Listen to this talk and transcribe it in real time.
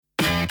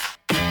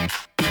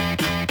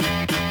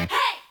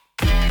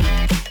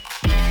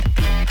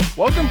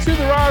Welcome to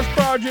the RAS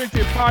Project, a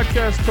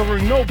podcast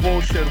covering no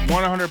bullshit,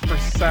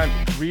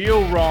 100%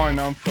 real, raw, and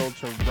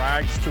unfiltered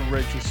rags to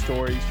riches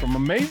stories from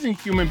amazing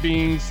human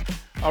beings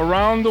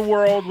around the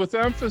world with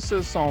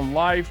emphasis on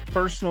life,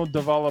 personal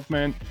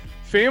development,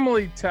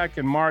 family, tech,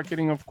 and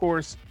marketing. Of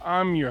course,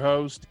 I'm your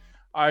host,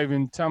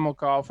 Ivan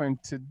Temokov, and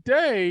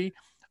today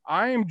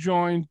I am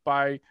joined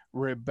by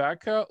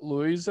Rebekah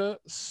Louisa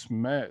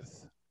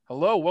Smith.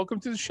 Hello,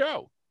 welcome to the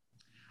show.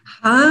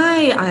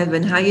 Hi,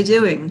 Ivan. How you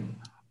doing?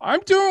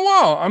 I'm doing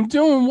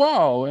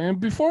well. And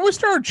before we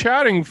start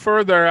chatting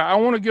further, I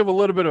want to give a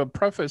little bit of a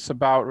preface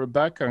about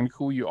Rebekah and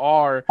who you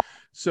are.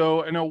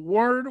 So, an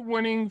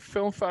award-winning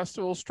film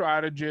festival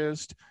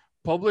strategist,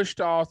 published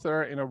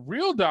author, and a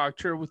real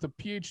doctor with a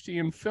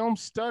PhD in film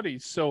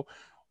studies. So,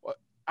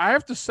 I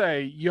have to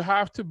say, you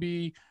are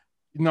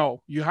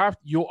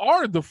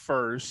the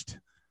first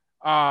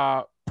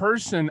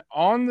person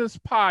on this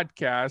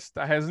podcast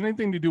that has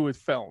anything to do with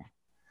film.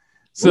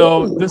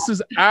 So this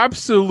is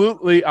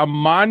absolutely a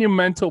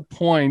monumental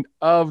point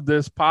of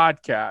this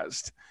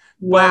podcast.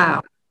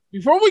 Wow. But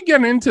before we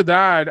get into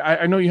that,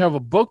 I know you have a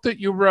book that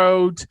you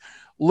wrote.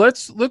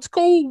 Let's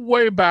go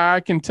way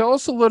back and tell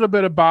us a little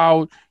bit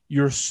about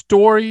your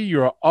story,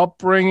 your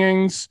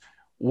upbringings,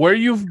 where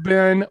you've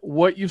been,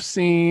 what you've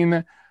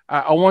seen.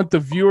 I want the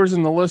viewers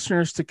and the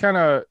listeners to kind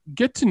of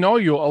get to know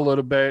you a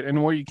little bit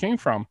and where you came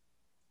from.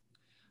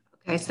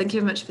 Okay, so thank you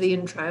very much for the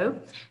intro.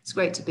 It's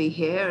great to be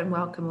here and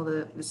welcome all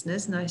the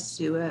listeners. Nice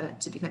to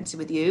be connected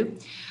with you.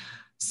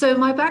 So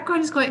my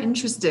background is quite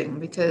interesting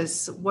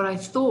because what I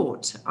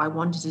thought I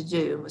wanted to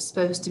do and was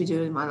supposed to be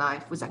doing in my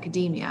life was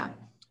academia.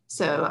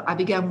 So I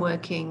began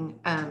working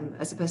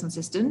as a personal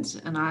assistant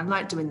and I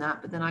liked doing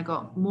that, but then I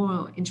got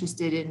more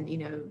interested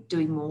in,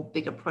 doing more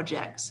bigger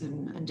projects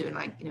and doing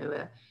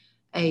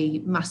a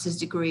master's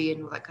degree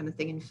and all that kind of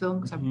thing in film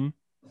because I'm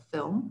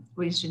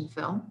really interested in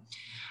film.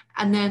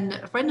 And then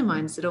a friend of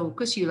mine said,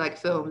 because you like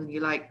film and you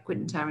like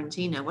Quentin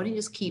Tarantino, why don't you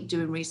just keep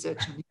doing research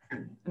on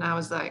him? And I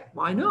was like,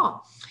 why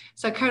not?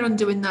 So I carried on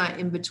doing that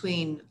in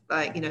between,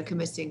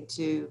 committing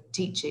to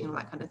teaching and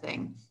that kind of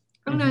thing.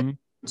 I don't know,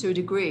 to a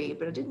degree,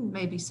 but I didn't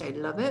maybe say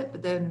love it,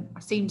 but then I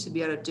seemed to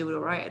be able to do it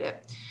all right at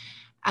it.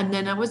 And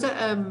then I was at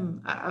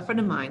a friend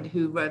of mine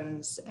who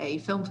runs a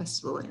film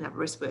festival in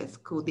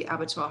Aberystwyth called the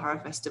Abertoir Horror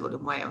Festival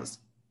in Wales.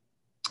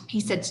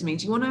 He said to me,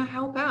 do you want to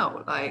help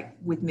out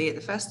with me at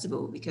the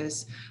festival?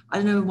 Because I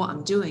don't know what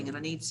I'm doing and I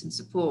need some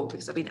support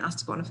because I've been asked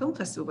to go on a film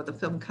festival by the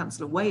Film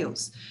Council of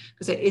Wales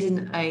because there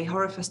isn't a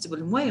horror festival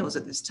in Wales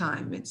at this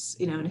time. It's,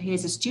 and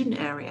here's a student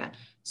area.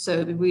 So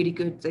it'd be really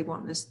good if they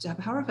want us to have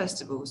a horror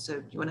festival.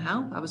 So do you want to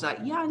help? I was like,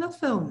 yeah, I love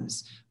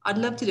films. I'd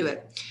love to do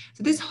it.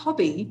 So this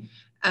hobby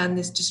and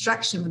this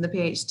distraction from the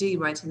PhD,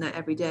 writing that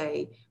every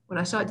day, when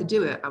I started to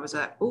do it, I was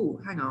like, oh,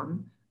 hang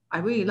on. I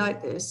really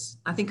like this.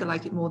 I think I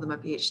like it more than my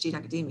PhD in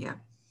academia.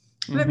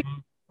 Let me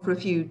for a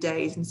few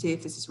days and see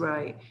if this is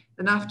right.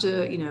 Then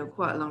after,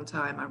 quite a long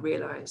time, I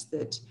realized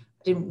that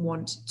I didn't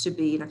want to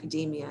be in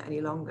academia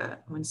any longer.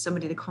 When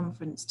somebody at a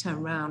conference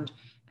turned around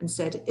and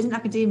said, isn't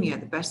academia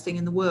the best thing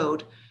in the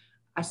world?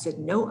 I said,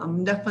 no,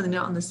 I'm definitely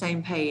not on the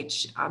same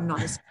page. I'm not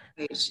on the same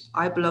page.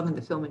 I belong in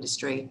the film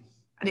industry.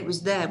 And it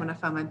was there when I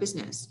found my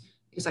business.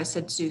 Because I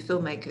said to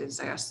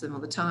filmmakers, I asked them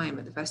all the time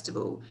at the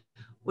festival,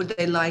 what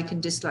they like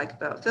and dislike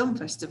about film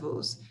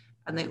festivals.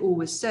 And they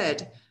always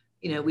said,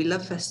 we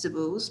love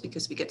festivals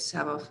because we get to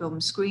have our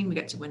film screen, we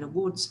get to win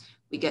awards,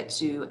 we get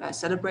to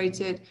celebrate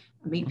it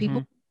and meet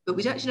people, but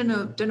we actually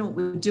don't know what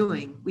we're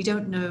doing. We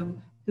don't know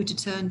who to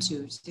turn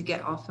to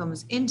get our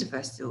films into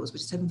festivals,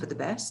 which is hoping for the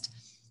best.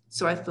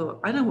 So I thought,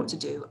 I know what to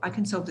do. I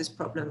can solve this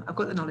problem. I've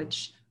got the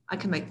knowledge. I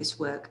can make this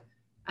work.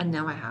 And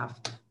now I have.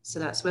 So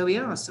that's where we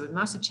are. So a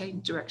massive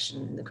change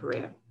direction in the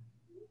career.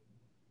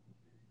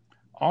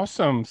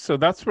 Awesome. So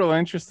that's really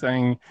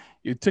interesting.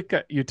 You took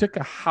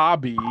a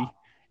hobby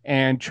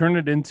and turned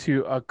it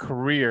into a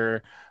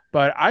career,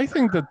 but I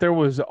think that there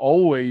was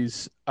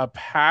always a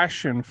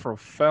passion for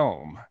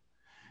film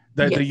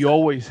that you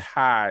always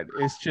had.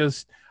 It's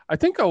just, I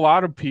think a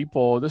lot of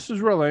people, this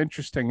is really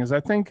interesting, is I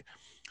think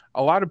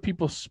a lot of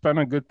people spend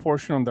a good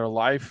portion of their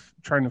life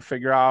trying to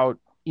figure out,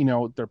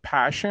 their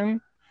passion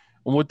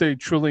and what they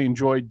truly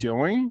enjoy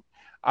doing.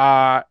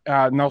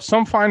 Now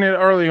some find it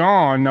early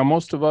on. Now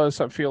most of us,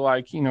 I feel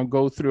like,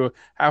 go through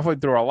halfway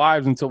through our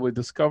lives until we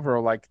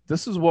discover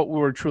this is what we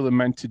were truly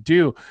meant to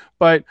do.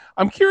 But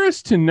I'm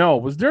curious to know,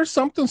 was there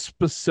something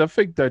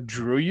specific that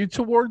drew you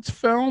towards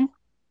film?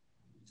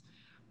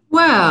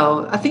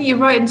 Well, I think you're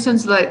right in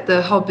terms of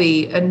the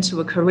hobby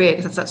into a career,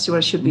 because that's actually what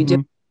I should be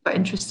doing. Quite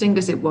interesting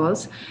as it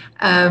was.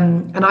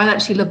 And I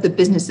actually love the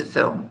business of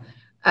film.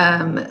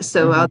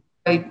 So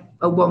at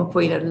one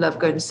point I love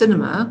going to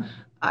cinema.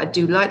 I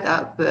do like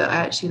that, but I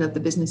actually love the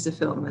business of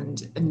film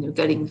and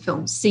getting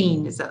film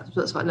seen. That's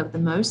what I love the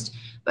most.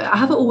 But I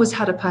haven't always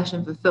had a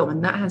passion for film,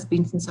 and that has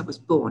been since I was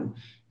born.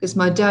 Because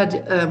my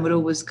dad would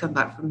always come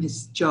back from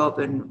his job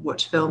and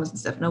watch films and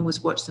stuff, and I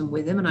always watch them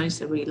with him, and I used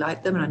to really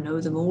like them, and I know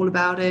them all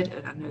about it,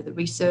 and I know the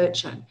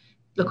research, and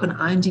look on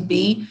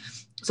IMDb.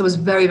 So I was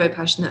very, very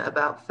passionate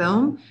about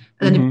film.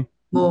 And then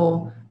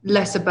more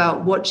less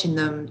about watching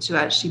them to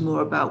actually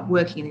more about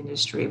working in the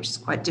industry, which is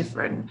quite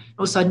different.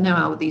 Also, I know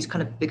how these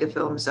kind of bigger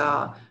films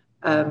are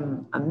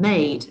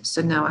made,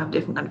 so now I have a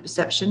different kind of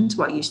perception to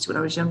what I used to when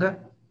I was younger.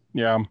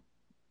 Yeah.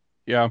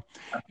 Yeah.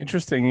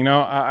 Interesting.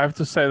 I have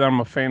to say that I'm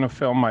a fan of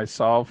film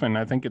myself, and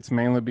I think it's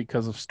mainly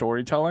because of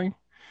storytelling.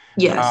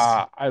 Yes.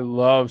 I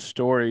love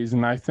stories,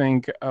 and I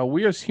think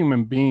we as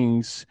human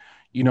beings,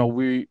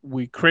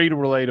 we create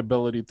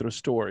relatability through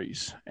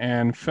stories,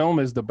 and film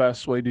is the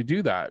best way to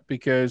do that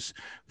because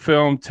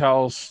film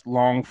tells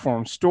long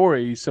form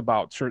stories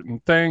about certain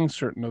things,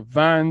 certain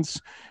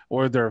events,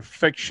 or they're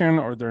fiction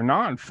or they're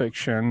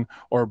non-fiction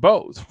or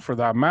both, for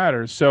that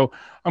matter. So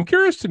I'm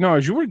curious to know,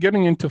 as you were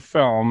getting into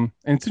film,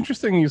 and it's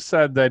interesting you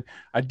said that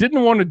I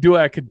didn't want to do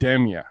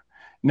academia.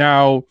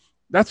 Now,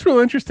 that's real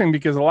interesting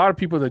because a lot of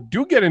people that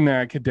do get into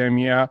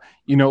academia,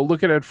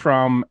 look at it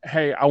from,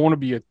 hey, I want to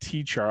be a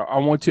teacher. I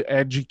want to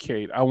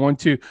educate. I want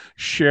to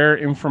share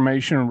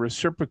information and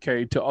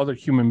reciprocate to other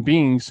human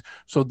beings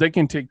so they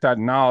can take that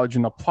knowledge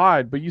and apply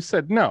it. But you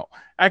said, no,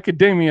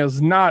 academia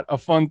is not a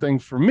fun thing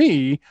for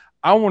me.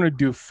 I want to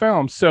do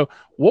film. So,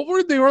 what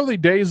were the early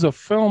days of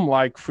film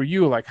like for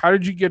you? Like, how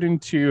did you get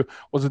into,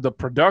 was it the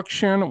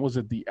production? Was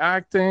it the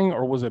acting?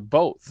 Or was it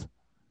both?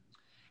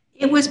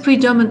 It was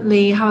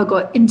predominantly how I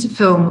got into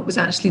film was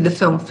actually the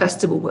film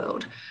festival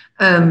world.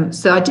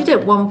 So I did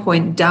at one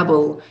point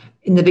dabble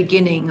in the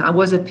beginning. I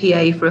was a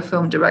PA for a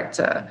film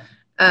director.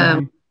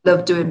 Mm-hmm.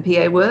 Loved doing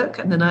PA work,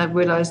 and then I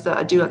realized that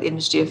I do like the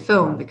industry of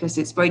film because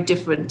it's very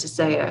different to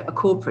say a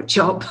corporate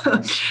job.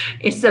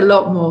 It's a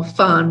lot more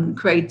fun,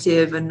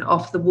 creative, and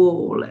off the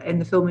wall in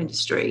the film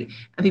industry,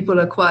 and people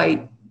are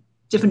quite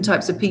different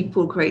types of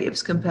people,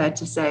 creatives, compared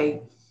to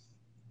say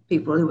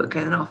people who work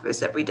in an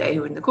office every day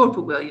who are in the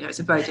corporate world. It's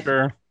a very different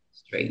Sure.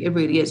 industry. It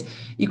really is.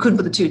 You couldn't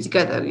put the two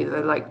together.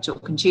 They're like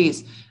chalk and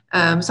cheese.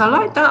 So I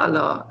liked that a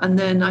lot. And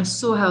then I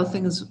saw how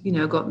things,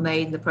 got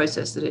made in the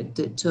process that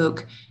it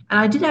took. And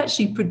I did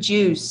actually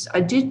produce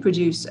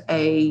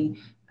a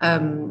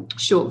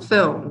short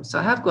film. So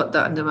I have got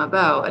that under my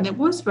belt, and it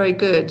was very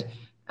good.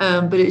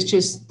 But it's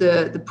just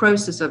the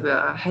process of it.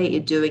 I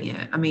hated doing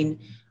it. I mean,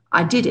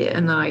 I did it,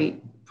 and I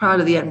proud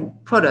of the end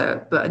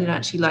product, but I didn't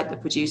actually like the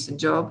producing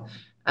job.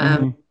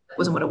 Mm-hmm. It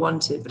wasn't what I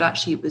wanted, but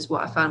actually it was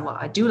what I found.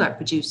 What I do like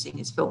producing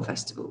is film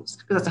festivals,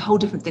 because that's a whole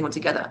different thing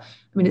altogether.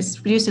 I mean, it's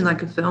producing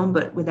like a film,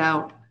 but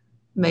without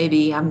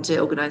maybe having to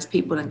organize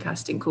people and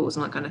casting calls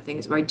and that kind of thing.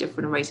 It's very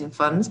different and raising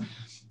funds.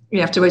 You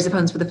have to raise the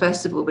funds for the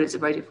festival, but it's a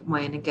very different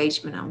way in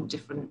engagement and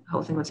different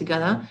whole thing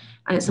altogether.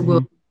 And it's a Mm-hmm.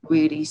 world I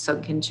really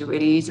sunk into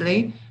really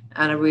easily,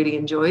 and I really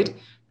enjoyed.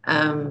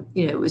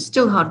 It was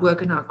still hard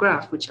work and hard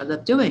graft, which I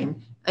love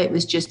doing. It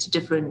was just a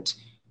different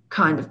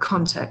kind of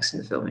context in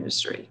the film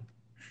industry.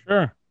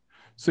 Sure.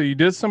 So you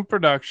did some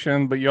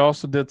production, but you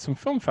also did some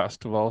film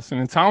festivals, and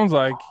it sounds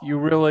like you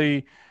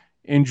really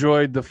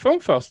enjoyed the film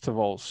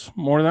festivals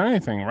more than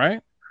anything,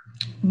 right?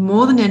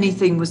 More than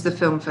anything was the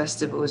film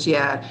festivals,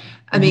 yeah.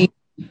 I Mm-hmm. mean,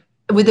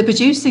 with the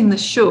producing the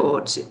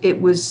short,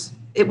 it was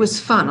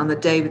fun on the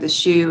day with the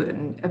shoot,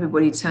 and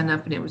everybody turned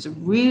up, and it was a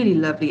really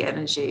lovely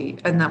energy,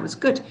 and that was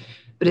good.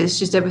 But it's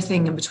just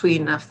everything in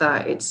between after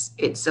that.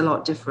 It's a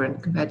lot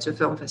different compared to a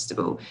film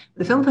festival.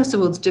 The film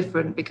festival is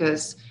different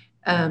because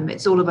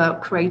it's all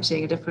about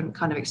creating a different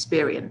kind of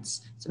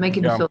experience, so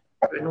making the Yeah. film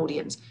for an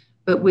audience.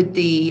 But with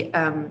the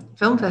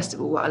film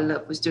festival, what I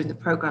loved was doing the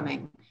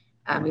programming.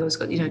 And we always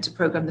got, to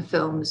program the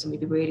films, and we'd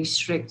be really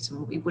strict and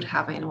what we would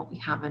have it and what we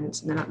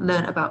haven't. And then I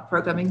learned about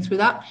programming through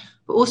that.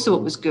 But also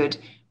what was good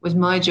was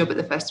my job at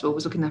the festival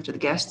was looking after the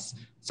guests.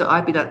 So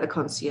I'd be like the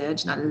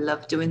concierge, and I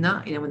love doing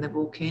that. When they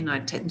walk in,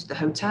 I'd take them to the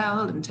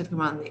hotel and take them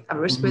around the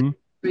Aberystwyth Mm-hmm.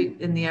 street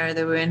in the area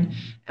they were in,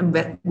 and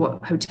what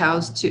what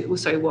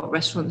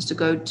restaurants to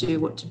go to,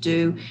 what to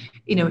do.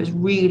 It was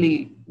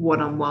really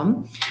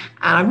one-on-one.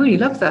 And I really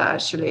loved that,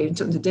 actually. And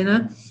took them to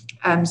dinner.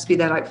 To be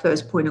their like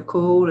first point of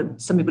call,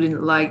 and some people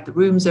didn't like the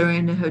rooms they're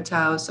in a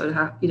hotel, so I'd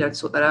have to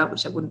sort that out,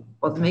 which I wouldn't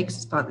bother me because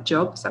it's part of the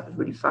job, so that was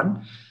really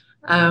fun.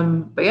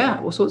 But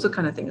yeah, all sorts of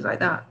kind of things like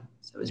that.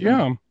 So it was really.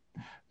 Yeah.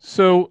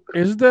 So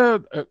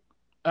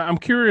I'm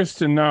curious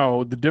to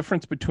know the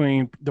difference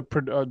between the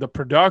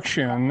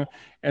production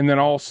and then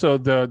also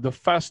the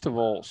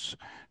festivals.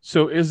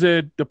 So is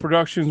it the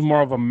production is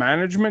more of a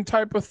management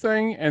type of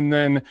thing, and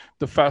then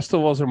the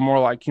festivals are more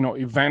like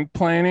event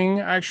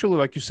planning? Actually,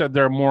 like you said,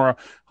 they're more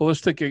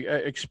holistic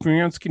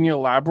experience. Can you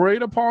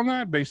elaborate upon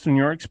that based on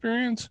your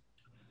experience?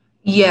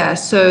 Yeah,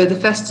 so the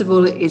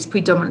festival is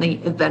predominantly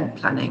event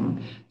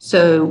planning.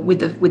 So with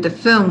the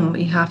film,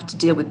 you have to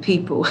deal with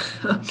people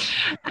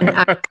and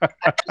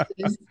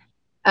actresses,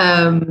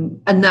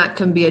 and that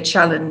can be a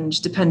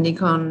challenge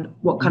depending on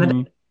what kind of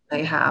Hmm.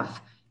 they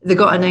have. If they've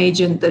got an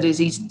agent that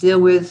is easy to deal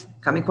with,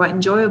 can be quite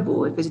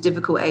enjoyable. If it's a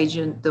difficult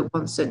agent that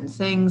wants certain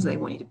things, they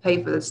want you to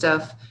pay for the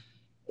stuff,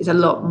 it's a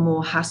lot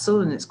more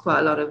hassle, and it's quite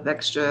a lot of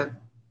extra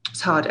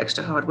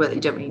hard work that you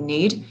don't really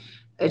need.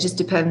 It just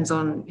depends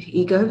on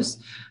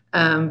egos.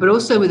 But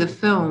also with a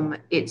film,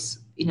 it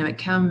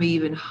can be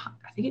even,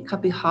 I think it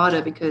could be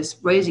harder because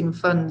raising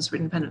funds for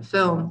independent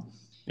film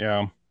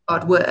Yeah.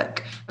 hard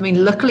work. I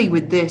mean, luckily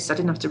with this, I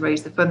didn't have to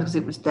raise the funds because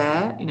it was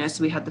there,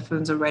 so we had the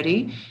funds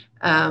already.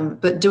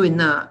 But doing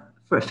that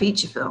for a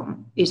feature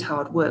film is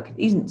hard work.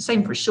 Even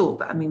same for a short,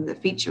 but I mean, the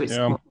feature is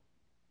Yeah. more.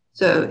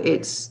 So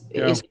it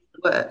Yeah. is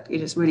work.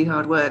 It is really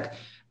hard work.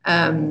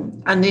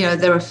 And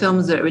there are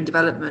films that are in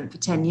development for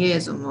 10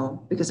 years or more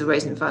because of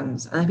raising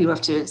funds, and then people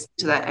have to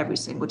do that every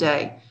single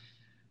day.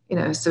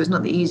 So it's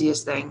not the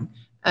easiest thing.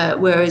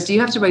 Whereas you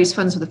have to raise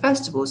funds for the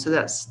festival, so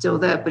that's still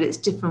there, but it's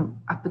different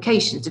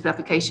applications, different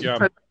application Yeah.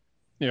 process.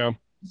 Yeah.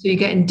 So you're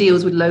getting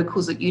deals with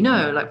locals that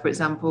like for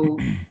example,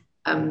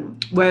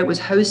 where it was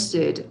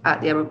hosted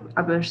at the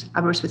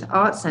Aberystwyth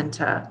Arts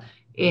Centre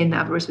in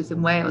Aberystwyth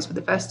in Wales for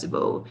the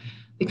festival,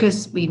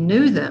 because we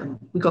knew them,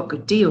 we got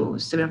good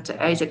deals, so we don't have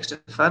to raise extra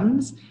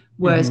funds.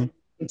 Whereas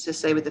Hmm. to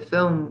say with the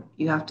film,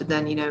 you have to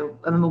then, I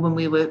remember when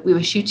we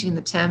were shooting in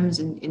the Thames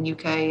in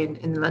UK and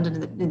in London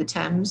in the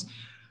Thames,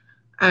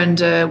 and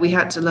we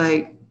had to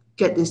like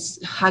get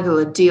this haggle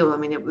a deal. I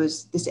mean, it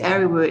was this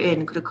area we were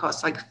in could have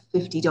cost like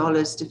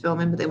 $50 to film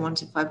in, but they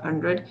wanted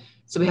 500.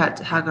 So we had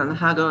to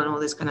haggle and all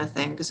this kind of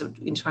thing because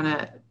in trying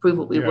to prove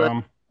what we were.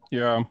 Yeah.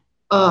 Yeah.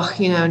 Oh,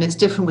 and it's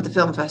different with the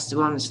film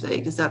festival, honestly,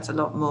 because that's a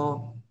lot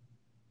more.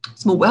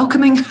 It's more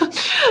welcoming because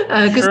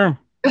Sure. Sure.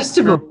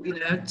 festival,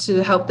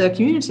 to help their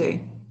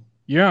community.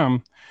 Yeah.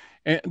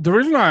 And the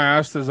reason I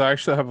asked is I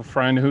actually have a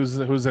friend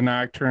who's an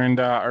actor, and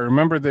I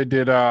remember they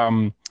did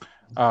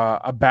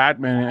a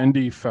Batman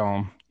indie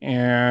film,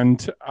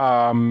 and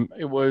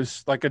it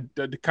was like a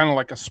kind of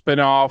like a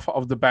spin-off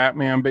of the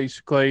Batman,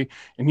 basically,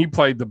 and he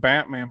played the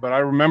Batman. But I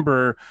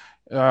remember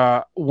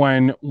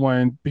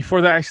when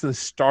before they actually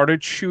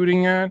started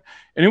shooting it,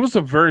 and it was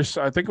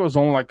I think it was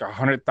only like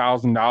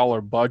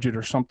 $100,000 budget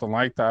or something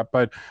like that.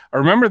 But I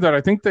remember that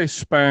I think they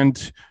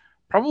spent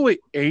probably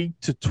 8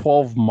 to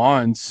 12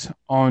 months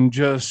on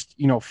just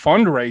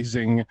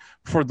fundraising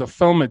for the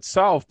film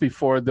itself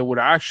before they would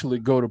actually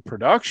go to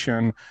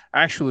production,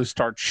 actually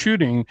start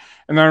shooting.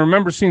 And I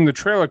remember seeing the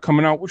trailer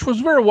coming out, which was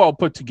very well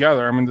put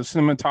together. I mean, the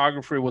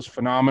cinematography was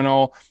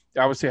phenomenal.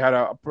 They obviously had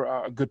a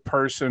good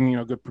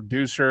person, good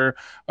producer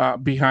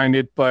behind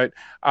it. But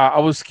I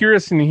was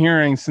curious in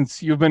hearing,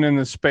 since you've been in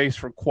this space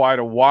for quite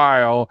a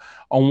while,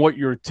 on what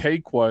your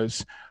take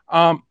was.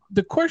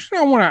 The question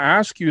I want to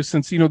ask you,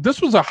 since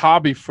this was a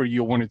hobby for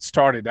you when it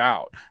started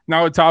out,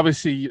 now it's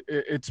obviously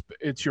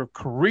it's your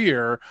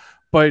career,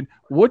 but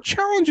what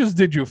challenges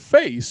did you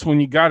face when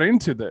you got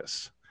into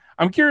this?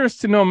 I'm curious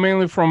to know,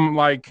 mainly from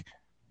like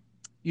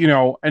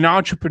an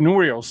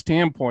entrepreneurial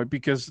standpoint,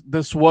 because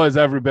this was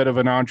every bit of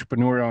an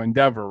entrepreneurial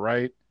endeavor,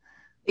 right?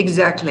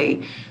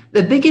 Exactly.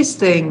 The biggest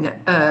thing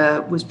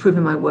was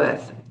proving my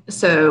worth.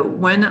 So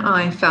when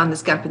I found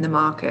this gap in the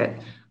market,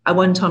 I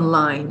went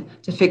online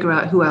to figure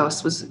out who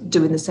else was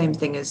doing the same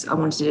thing as I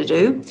wanted to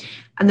do.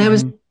 And there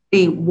was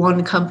Mm-hmm.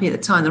 one company at the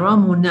time, there are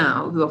more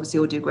now who obviously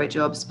all do great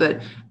jobs,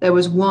 but there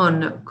was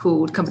one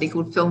company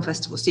called Film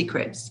Festival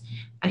Secrets.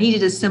 And he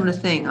did a similar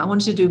thing. I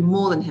wanted to do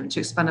more than him to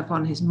expand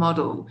upon his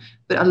model,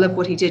 but I love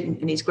what he did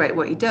and he's great at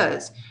what he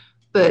does.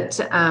 But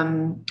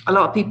a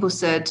lot of people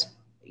said,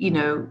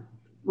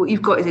 what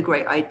you've got is a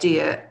great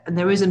idea and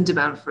there is a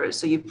demand for it.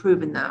 So you've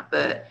proven that.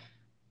 But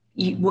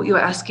what you're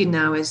asking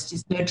now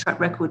is no track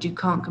record. You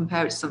can't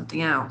compare it to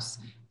something else.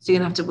 So you're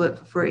going to have to work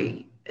for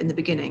free in the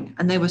beginning.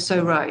 And they were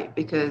so right,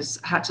 because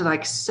I had to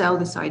like sell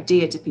this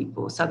idea to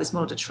people, sell this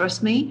model to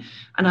trust me.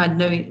 And I had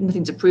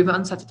nothing to prove it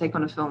on. So I had to take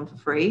on a film for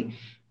free.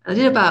 And I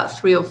did about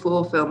 3 or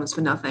 4 films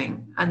for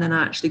nothing. And then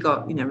I actually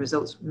got,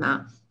 results from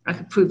that. I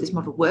could prove this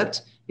model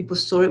worked. People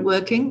saw it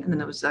working. And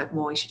then I was like,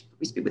 more, you should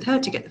probably speak with her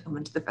to get the film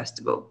into the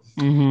festival.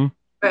 Mm-hmm.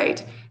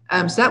 Great.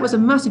 So that was a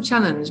massive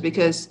challenge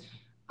because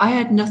I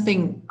had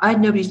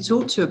nobody to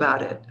talk to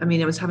about it. I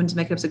mean, I was having to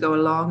make it up to go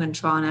along and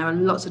trial and error,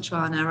 lots of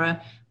trial and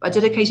error. But I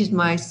dedicated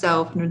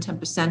myself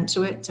 110%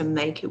 to it to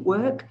make it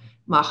work,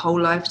 my whole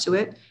life to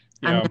it.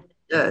 And Yeah. it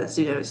does,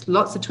 it's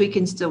lots of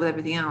tweaking still with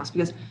everything else.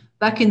 Because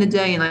back in the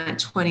day, in like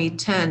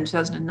 2010,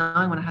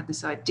 2009, when I had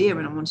this idea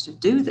and I wanted to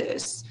do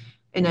this,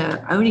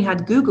 I only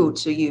had Google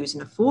to use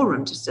in a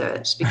forum to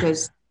search,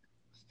 because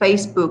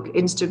Facebook,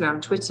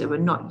 Instagram, Twitter were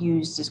not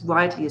used as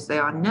widely as they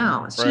are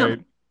now. It's not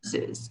Right.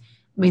 businesses.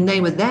 I mean,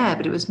 they were there,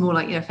 but it was more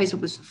like,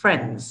 Facebook was for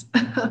friends,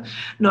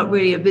 not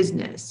really a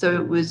business. So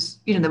it was,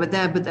 they were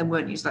there, but they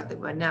weren't used like they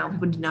were now.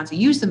 People didn't know how to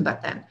use them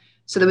back then.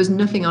 So there was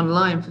nothing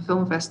online for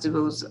film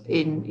festivals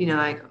in,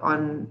 like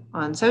on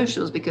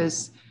socials,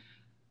 because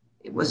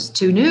it was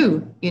too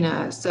new,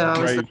 So I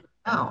was like, Right.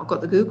 oh, I've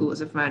got the Google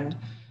as a friend.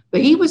 But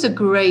he was a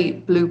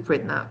great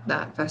blueprint,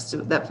 that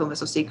festival, that film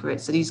Festival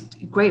Secrets. And he's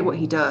great at what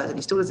he does, and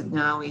he still does it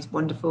now. He's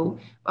wonderful.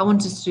 But I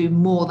wanted to do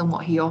more than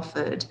what he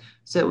offered.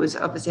 So it was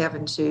obviously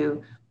having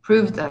to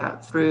prove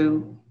that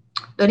through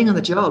learning on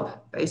the job,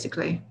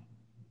 basically.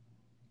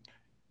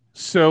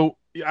 So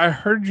I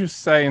heard you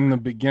say in the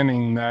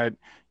beginning that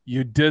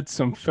you did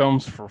some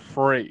films for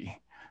free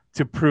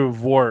to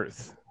prove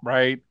worth,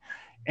 right?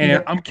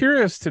 And I'm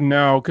curious to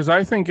know, because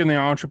I think in the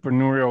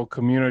entrepreneurial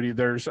community,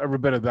 there's every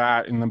bit of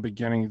that in the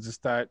beginning. It's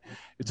just that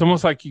it's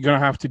almost like you're going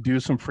to have to do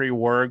some free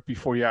work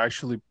before you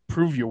actually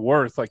prove your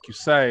worth, like you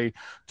say,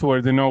 to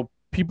where they know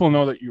people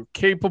know that you're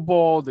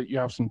capable, that you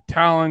have some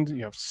talent,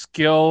 you have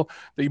skill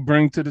that you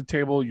bring to the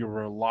table, you're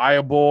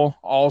reliable,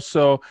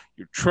 also,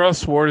 you're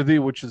trustworthy,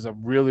 which is a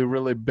really,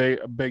 really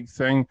big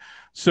thing.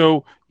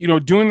 So,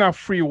 doing that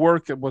free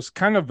work, it was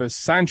kind of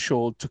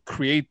essential to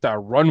create that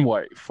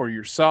runway for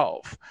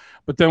yourself.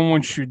 But then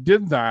once you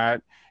did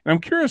that, and I'm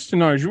curious to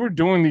know, as you were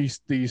doing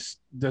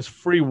this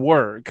free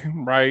work,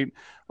 right?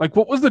 Like,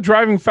 what was the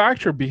driving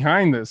factor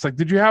behind this? Like,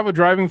 did you have a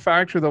driving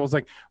factor that was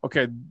like,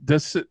 okay,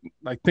 this,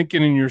 like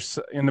thinking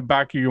in the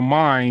back of your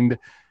mind,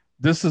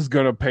 this is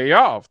gonna pay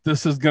off.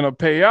 This is gonna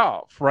pay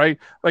off, right?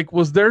 Like,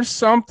 was there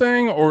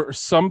something or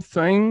some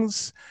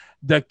things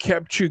that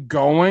kept you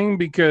going?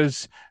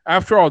 Because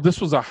after all, this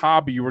was a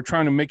hobby. You were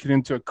trying to make it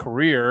into a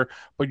career,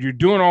 but you're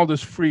doing all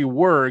this free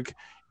work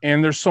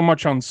and there's so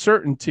much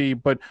uncertainty.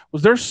 But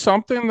was there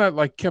something that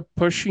like kept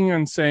pushing you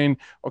and saying,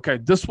 okay,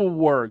 this will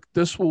work,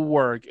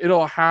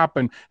 it'll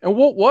happen? And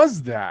what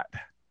was that?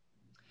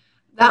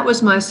 That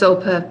was my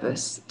sole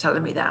purpose,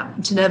 telling me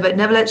that to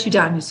never let you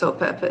down. Your sole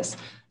purpose.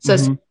 So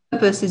Mm-hmm.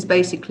 purpose is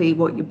basically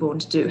what you're born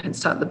to do, hence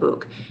start the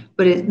book.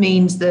 But it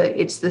means that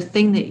it's the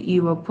thing that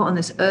you are put on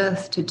this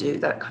earth to do,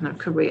 that kind of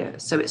career.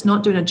 So it's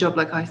not doing a job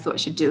like I thought I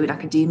should do in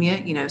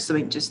academia,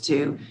 something just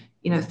to,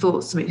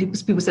 thought something.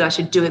 People said I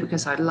should do it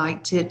because I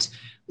liked it.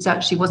 It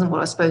actually wasn't what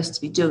I was supposed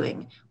to be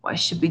doing. What I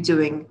should be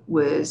doing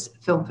was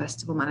film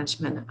festival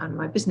management and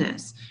my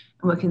business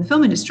and working in the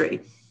film industry.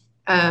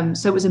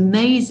 So it was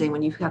amazing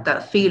when you have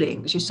that feeling,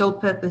 because your sole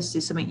purpose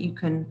is something you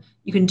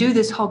can do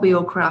this hobby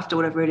or craft or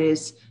whatever it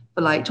is for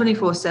like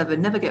 24/7,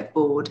 never get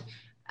bored,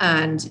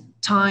 and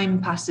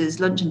time passes,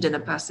 lunch and dinner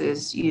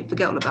passes, you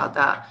forget all about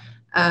that.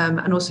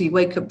 And also you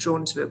wake up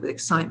drawn to it with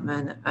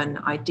excitement and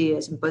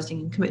ideas and buzzing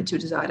and committed to a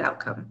desired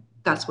outcome.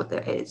 That's what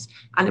there is.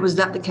 And it was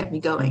that kept me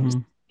going. Mm-hmm.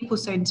 People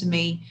saying to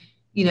me,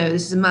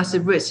 this is a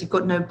massive risk. You've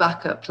got no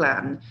backup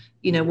plan.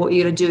 What are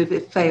you going to do if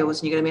it fails?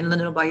 And you're going to be in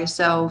London all by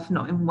yourself,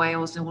 not in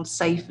Wales, and all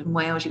safe in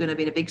Wales. You're going to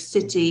be in a big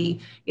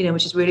city,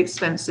 which is really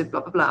expensive,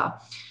 blah, blah, blah.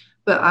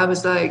 But I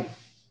was like,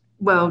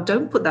 well,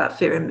 don't put that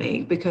fear in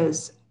me,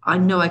 because I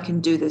know I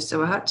can do this.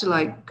 So I had to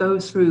like go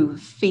through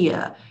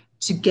fear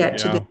to get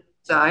to the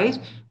side,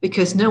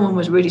 because no one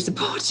was really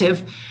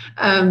supportive.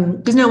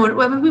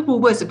 Because people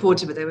were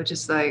supportive, but they were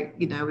just like,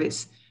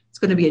 it's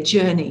going to be a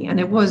journey. And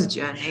it was a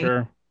journey.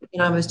 Sure.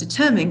 I was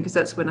determined, because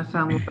that's when I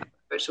found more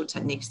spiritual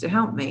techniques to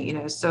help me,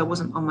 so I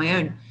wasn't on my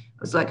own.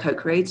 I was like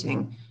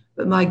co-creating,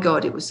 but my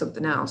God, it was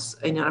something else.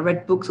 I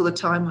read books all the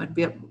time. I'd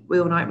be up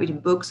all night reading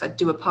books. I'd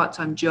do a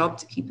part-time job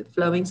to keep it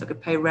flowing so I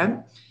could pay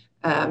rent.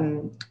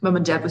 Mum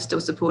and Dad were still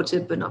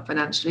supportive, but not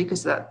financially,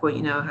 because at that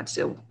point, I had to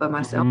deal by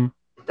myself.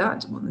 Mm-hmm. That I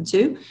didn't want them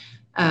to,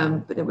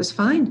 but it was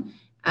fine.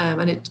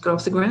 And it got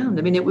off the ground.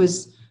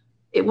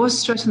 It was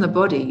stress on the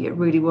body. It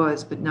really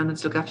was. But now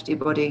to look after your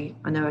body,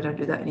 I know I don't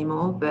do that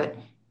anymore, but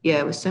yeah,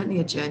 it was certainly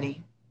a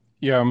journey.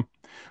 Yeah.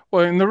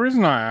 Well, and the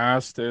reason I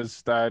asked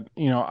is that,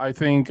 I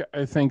think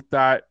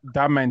that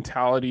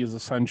mentality is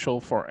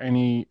essential for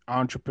any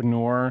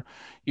entrepreneur.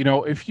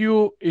 If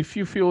you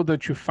feel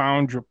that you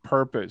found your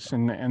purpose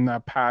and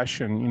that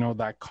passion,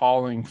 that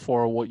calling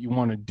for what you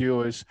want to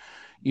do is,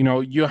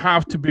 you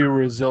have to be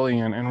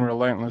resilient and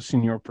relentless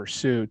in your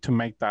pursuit to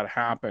make that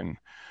happen.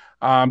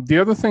 The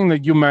other thing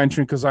that you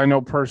mentioned, because I know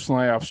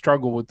personally I've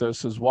struggled with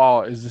this as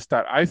well, is just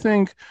that I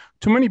think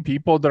too many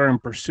people that are in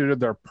pursuit of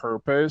their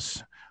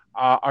purpose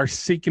are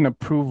seeking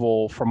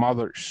approval from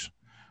others.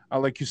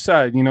 Like you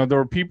said, there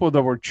were people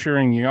that were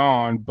cheering you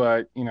on,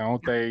 but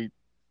they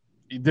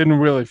didn't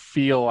really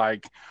feel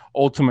like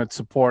ultimate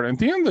support. And at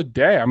the end of the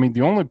day,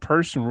 the only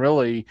person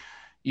really,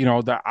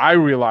 that I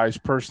realize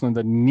personally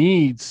that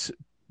needs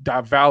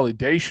that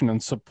validation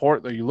and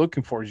support that you're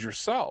looking for is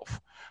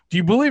yourself. Do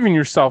you believe in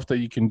yourself that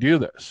you can do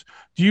this?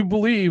 Do you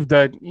believe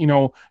that,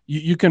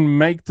 you can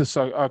make this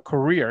a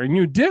career? And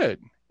you did.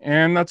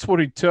 And that's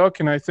what it took.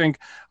 And I think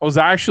I was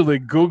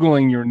actually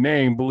Googling your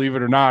name, believe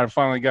it or not. I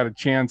finally got a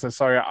chance. I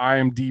saw your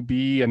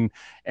IMDb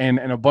and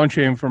a bunch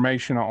of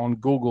information on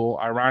Google.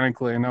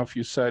 Ironically enough,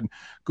 you said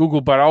Google,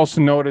 but I also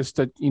noticed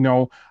that,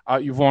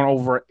 you've won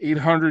over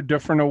 800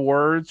 different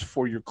awards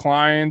for your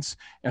clients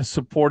and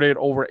supported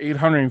over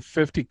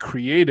 850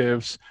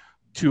 creatives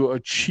to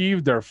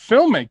achieve their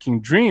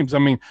filmmaking dreams.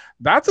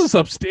 That's a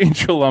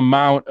substantial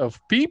amount of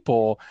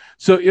people.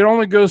 So it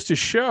only goes to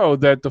show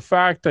that the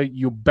fact that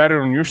you bet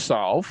on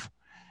yourself,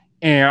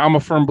 and I'm a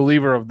firm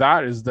believer of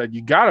that, is that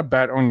you got to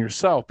bet on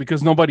yourself,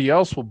 because nobody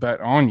else will bet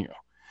on you.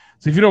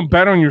 So if you don't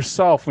bet on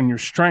yourself, on your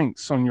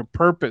strengths, on your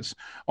purpose,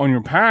 on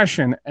your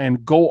passion,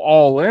 and go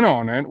all in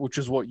on it, which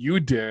is what you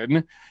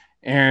did,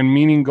 and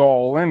meaning go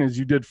all in is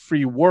you did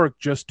free work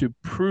just to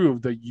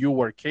prove that you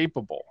were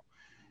capable.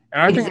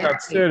 And I think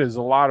that's it, is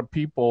a lot of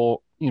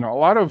people, a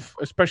lot of,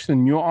 especially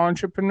new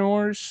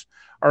entrepreneurs,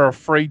 are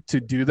afraid to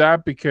do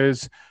that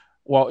because,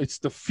 well, it's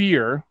the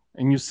fear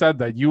And you said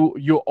that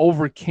you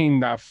overcame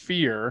that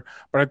fear,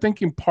 but I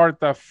think in part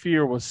that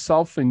fear was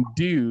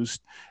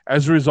self-induced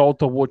as a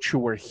result of what you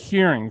were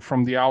hearing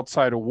from the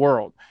outside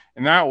world.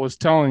 And that was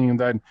telling you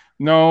that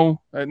no,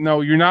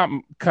 you're not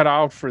cut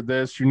out for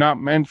this. You're not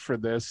meant for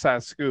this.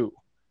 Says who? You know?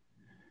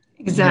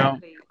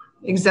 Exactly.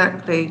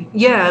 Exactly.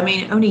 Yeah, I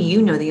mean, only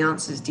you know the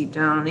answers deep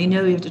down. You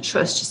know you have to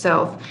trust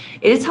yourself.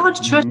 It is hard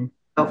to trust Mhm.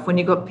 yourself when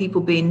you've got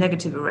people being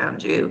negative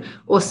around you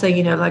or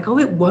saying, like, oh,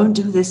 it won't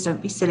do this,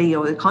 don't be silly,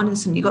 or it can't do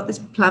this, and you got this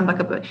plan back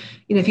up. But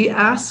if you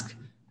ask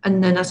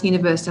and then ask the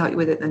universe to help you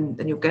with it,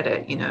 then you'll get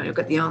it, you'll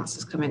get the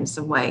answers come in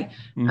some way.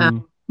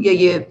 Mhm. Yeah,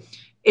 it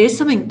is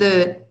something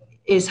that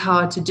is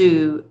hard to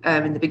do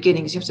in the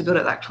beginning because you have to build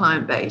up that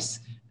client base.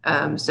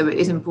 So it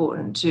is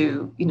important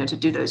to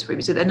do those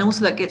freebies. And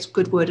also that gets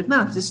good word of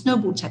mouth. It's a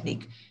snowball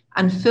technique.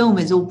 And film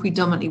is all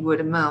predominantly word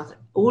of mouth.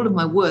 All of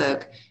my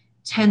work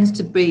tends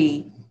to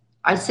be,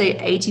 I'd say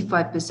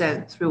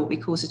 85% through what we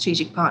call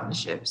strategic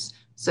partnerships.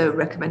 So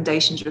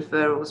recommendations,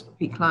 referrals,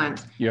 repeat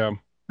clients. Yeah.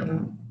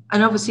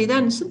 And obviously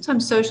then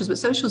sometimes socials, but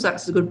socials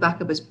acts as a good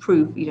backup as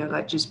proof,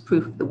 like just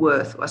proof of the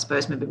worth, I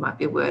suppose maybe it might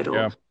be a word, or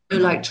Yeah.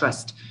 like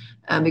trust,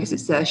 because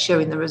it's there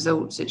showing the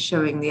results, it's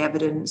showing the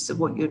evidence of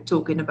what you're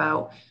talking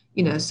about,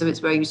 so it's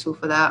very useful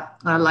for that.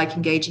 And I like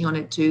engaging on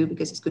it too,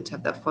 because it's good to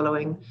have that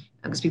following,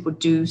 because people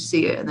do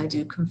see it and they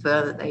do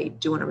confirm that they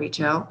do want to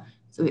reach out.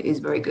 So it is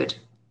very good.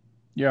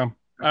 Yeah,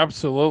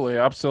 absolutely.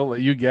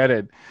 Absolutely. You get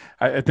it.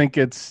 I think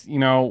it's,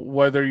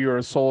 whether you're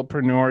a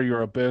solopreneur,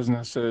 you're a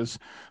business, is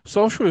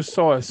social is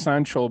so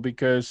essential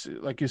because,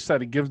 like you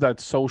said, it gives that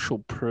social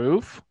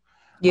proof.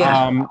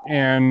 Yeah.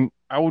 And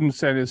I wouldn't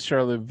say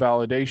necessarily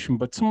validation,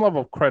 but some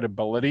level of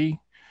credibility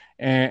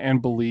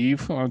and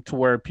belief to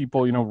where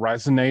people,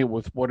 resonate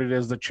with what it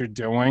is that you're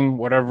doing,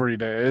 whatever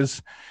it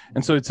is.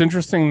 And so it's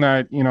interesting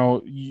that,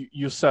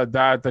 you said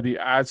that he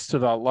adds to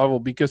that level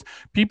because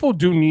people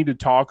do need to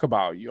talk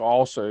about you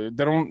also. It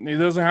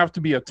doesn't have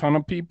to be a ton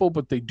of people,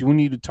 but they do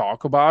need to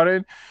talk about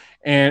it.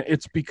 And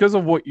it's because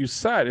of what you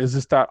said is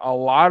just that a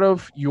lot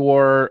of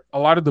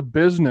the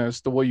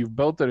business, the way you've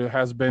built it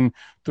has been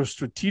through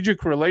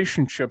strategic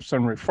relationships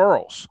and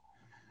referrals,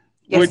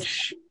 Yes.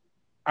 which,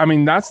 I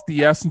mean, that's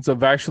the essence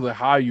of actually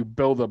how you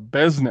build a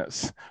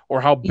business,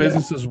 or how Yeah.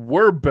 businesses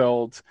were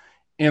built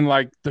in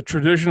like the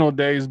traditional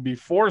days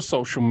before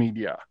social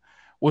media.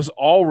 Was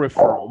all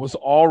referral, was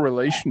all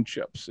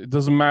relationships. It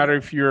doesn't matter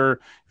if you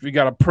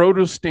got a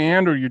produce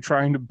stand or you're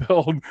trying to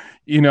build,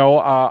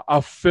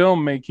 a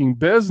filmmaking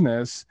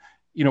business.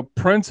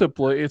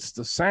 Principally it's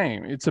the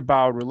same. It's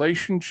about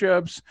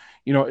relationships.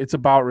 It's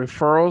about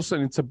referrals,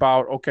 and it's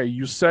about, okay,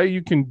 you say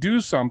you can do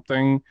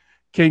something,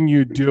 can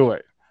you do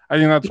it? I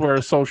think that's where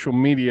social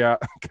media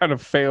kind of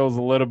fails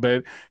a little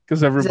bit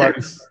because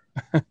Exactly.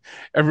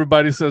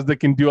 everybody says they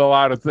can do a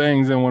lot of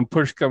things, and when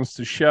push comes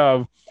to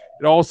shove,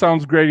 it all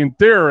sounds great in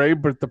theory,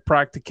 but the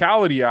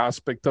practicality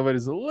aspect of it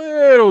is a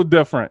little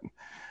different.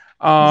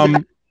 Exactly.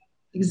 Um,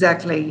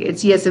 Exactly.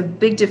 It's yes, a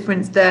big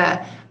difference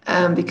there,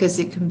 because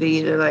it can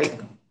be like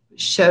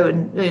show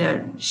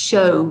and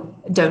show,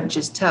 don't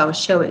just tell,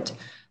 show it,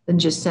 than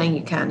just saying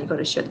you can. You've got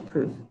to show the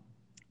proof.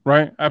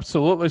 right,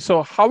 absolutely.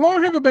 So, how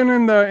long have you been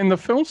in the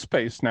film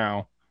space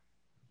now?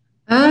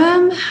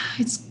 Um,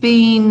 it's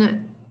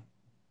been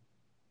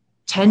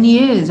 10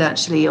 years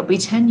actually. It'll be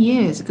 10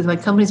 years because my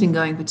company's been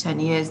going for 10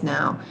 years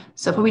now.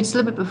 So probably just a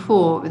little bit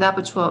before with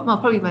Abattoir, well,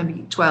 probably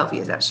maybe 12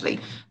 years actually,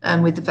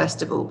 with the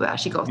festival, but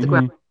actually got off the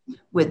ground Hmm.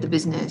 with the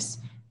business.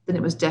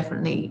 Then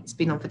it's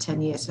been on for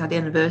 10 years. So had the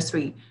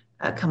anniversary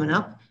coming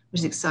up,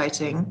 which is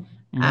exciting.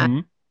 Hmm.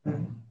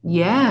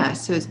 Yeah,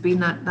 so it's been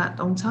that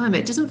long time.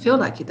 It doesn't feel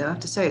like it though, I have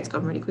to say. It's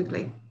gone really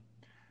quickly,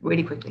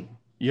 really quickly.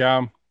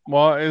 Yeah.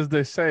 Well, as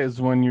they say,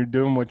 is when you're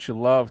doing what you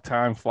love,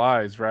 time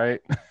flies, right?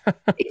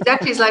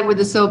 Exactly. It's like with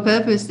the sole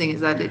purpose thing,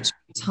 is that literally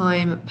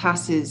time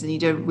passes and you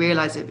don't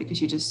realize it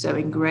because you're just so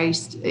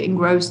engrossed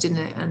in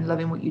it and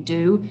loving what you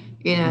do.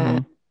 Hmm.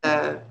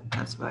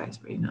 That's why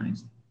it's really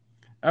nice.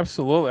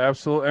 Absolutely,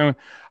 absolutely. And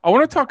I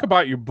want to talk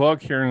about your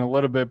book here in a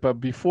little bit, but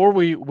before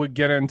we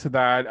get into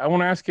that, I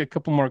want to ask you a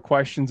couple more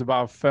questions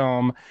about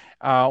film.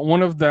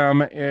 One of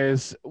them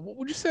is, what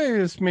would you say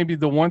is maybe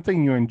the one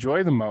thing you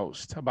enjoy the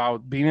most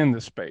about being in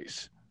this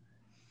space?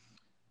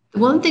 The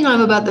one thing I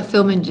love about the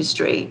film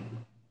industry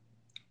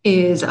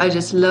is I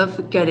just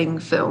love getting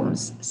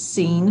films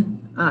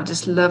seen. I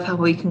just love how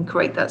we can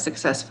create that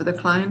success for the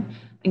client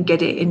and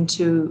get it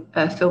into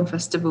a film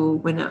festival,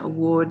 win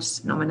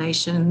awards,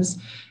 nominations,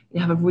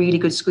 have a really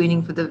good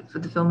screening for the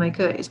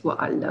filmmaker is what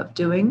I love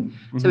doing.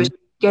 So Hmm. it's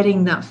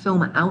getting that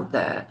film out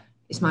there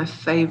is my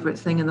favorite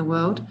thing in the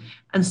world,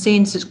 and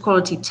seeing such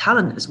quality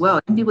talent as well.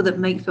 And people that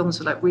make films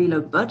for like really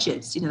low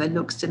budgets, they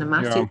look Yeah.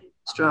 cinematic,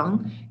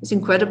 strong. It's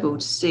incredible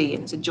to see,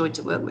 and it's a joy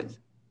to work with.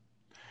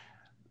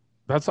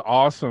 That's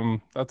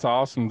awesome. That's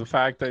awesome. The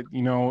fact that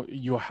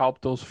you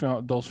help those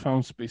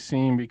films be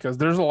seen, because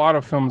there's a lot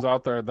of films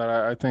out there that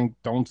I think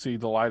don't see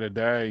the light of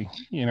day.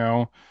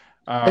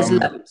 There's Um,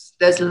 loads.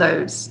 There's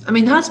loads. I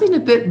mean, there has been a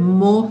bit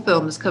more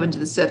films coming to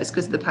the surface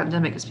because of the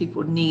pandemic, because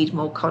people need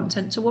more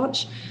content to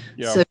watch.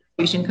 yeah. So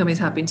distribution companies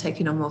have been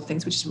taking on more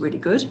things, which is really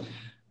good.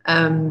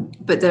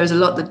 But there's a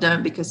lot that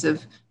don't because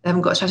of they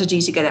haven't got a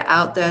strategy to get it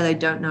out there. They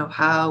don't know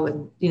how,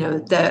 and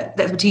their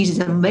expertise is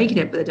in making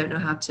it, but they don't know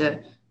how to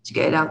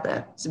get it out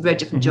there. It's a very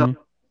different job.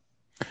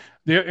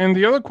 Mm-hmm.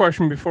 The other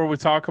question before we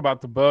talk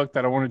about the book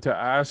that I wanted to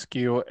ask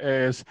you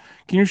is,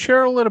 can you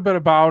share a little bit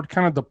about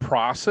kind of the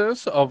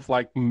process of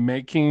like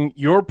making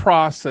your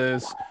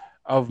process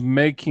of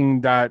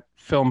making that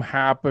film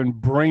happen,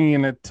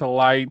 bringing it to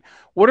light?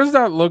 What does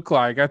that look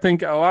like? I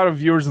think a lot of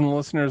viewers and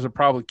listeners are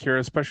probably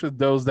curious, especially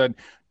those that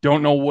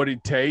don't know what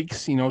it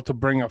takes, to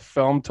bring a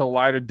film to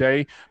light of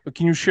day. But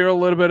can you share a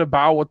little bit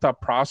about what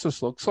that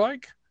process looks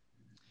like?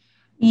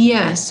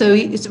 Yeah, so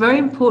it's very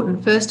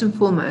important, first and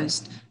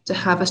foremost, to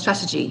have a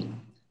strategy.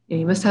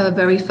 You must have a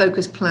very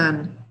focused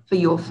plan for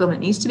your film. It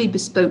needs to be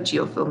bespoke to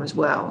your film as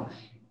well.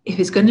 If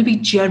it's going to be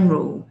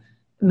general,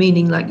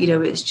 meaning like,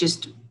 it's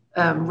just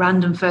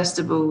random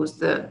festivals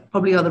that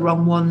probably are the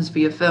wrong ones for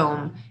your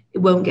film, it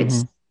won't get.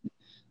 Mm-hmm.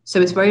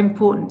 So it's very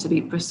important to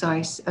be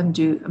precise and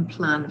do and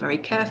plan very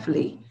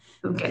carefully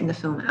for getting the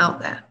film out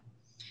there.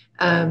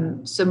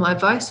 So my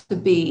advice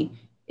would be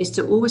is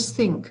to always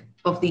think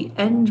of the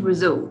end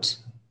result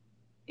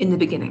in the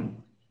beginning.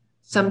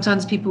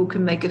 Sometimes people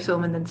can make a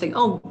film and then think,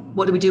 oh,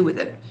 what do we do with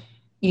it?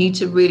 You need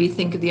to really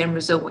think of the end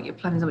result, what your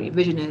plan is, and what your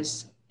vision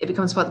is. It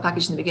becomes part of the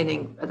package in the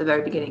beginning, at the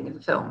very beginning of the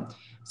film.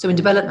 So in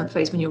development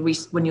phase, when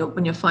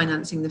you're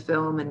financing the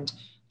film and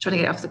trying to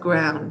get it off the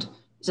ground,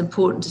 it's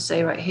important to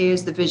say, right,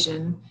 here's the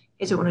vision,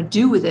 here's what we want to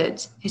do with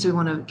it, here's what we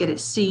want to get it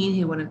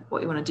seen, what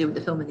you want to do with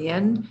the film in the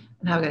end,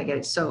 and how we're going to get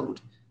it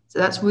sold. So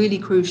that's really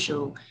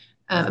crucial.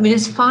 I mean,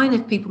 it's fine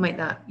if people make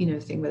that,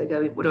 thing where they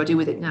go, what do I do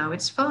with it now?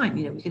 It's fine,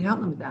 we can help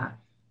them with that.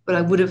 But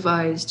I would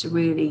advise to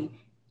really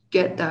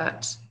get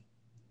that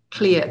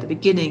clear at the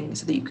beginning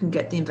so that you can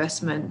get the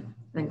investment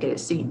and get it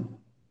seen.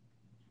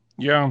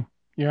 Yeah,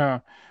 yeah.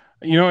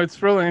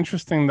 It's really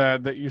interesting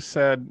that you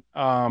said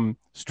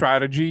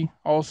strategy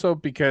also,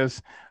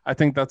 because I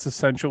think that's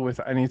essential with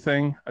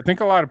anything. I think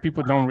a lot of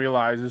people don't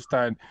realize is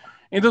that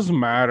it doesn't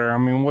matter. I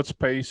mean, what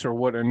space or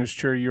what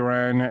industry you're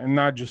in, and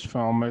not just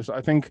film. Is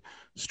I think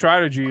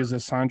strategy is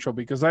essential,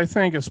 because I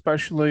think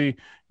especially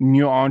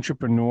new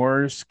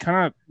entrepreneurs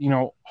kind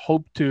of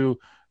hope to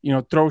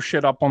throw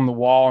shit up on the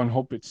wall and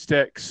hope it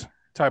sticks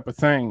type of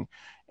thing.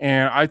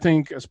 And I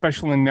think,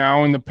 especially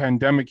now in the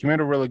pandemic, you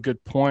made a really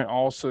good point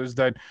also, is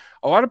that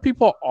a lot of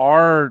people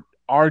are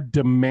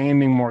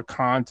demanding more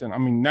content. I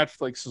mean,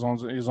 Netflix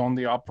is on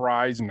the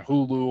uprise, and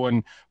Hulu and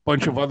a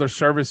bunch of other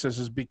services,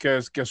 is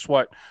because guess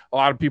what? A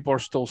lot of people are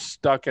still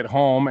stuck at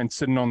home and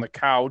sitting on the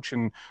couch.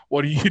 And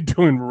what are you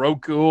doing,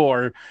 Roku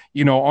or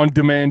on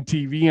demand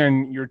TV?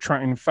 And you're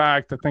trying. In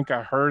fact, I think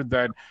I heard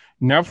that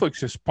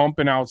Netflix is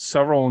pumping out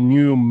several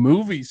new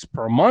movies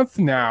per month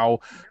now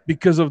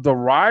because of the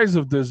rise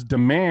of this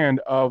demand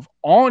of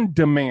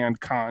on-demand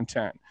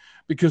content.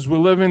 Because we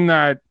live in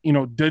that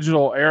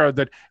digital era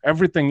that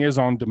everything is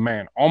on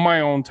demand, on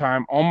my own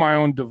time, on my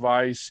own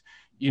device,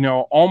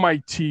 on my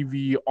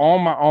TV,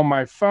 on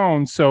my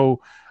phone.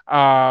 So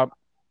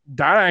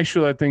that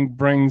actually, I think,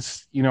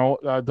 brings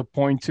the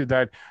point to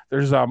that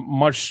there's a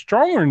much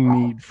stronger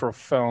need for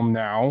film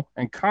now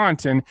and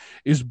content,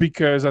 is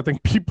because I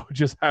think people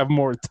just have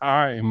more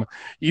time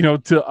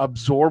to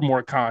absorb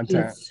more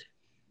content. Yes.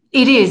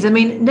 It is. I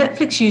mean,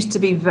 Netflix used to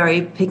be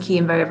very picky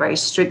and very, very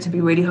strict and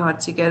be really hard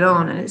to get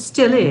on, and it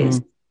still is.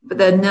 Mm-hmm. But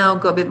they've now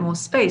got a bit more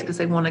space because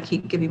they want to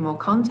keep giving more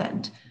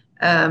content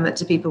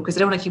to people because they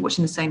don't want to keep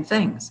watching the same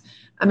things.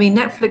 I mean,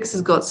 Netflix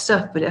has got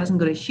stuff, but it hasn't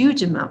got a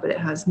huge amount, but it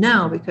has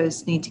now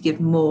because they need to give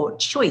more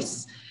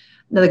choice.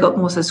 Now they've got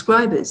more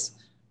subscribers.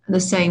 And the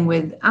same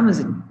with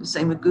Amazon, the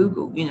same with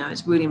Google.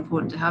 It's really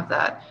important to have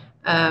that.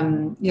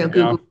 Yeah.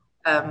 Google,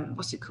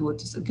 what's it called?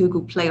 Just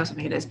Google Play or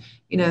something it is.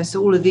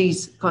 So all of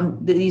these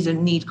are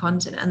need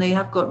content, and they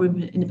have got room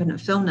for independent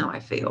film now,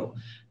 I feel.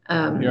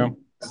 Yeah.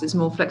 So there's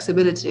more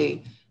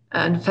flexibility,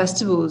 and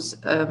festivals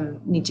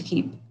need to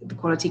keep the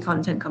quality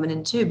content coming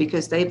in too,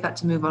 because they've had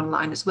to move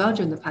online as well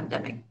during the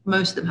pandemic.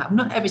 Most of them have,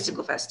 not every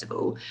single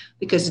festival,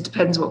 because it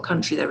depends what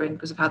country they're in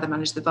because of how they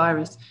manage the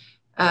virus.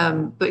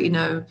 But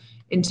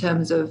in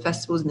terms of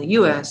festivals in the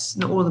US,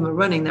 not all of them are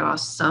running. There are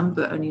some,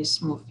 but only a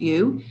small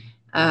few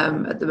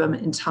at the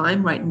moment in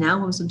time. Right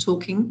now, as I'm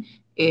talking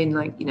in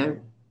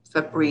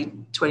February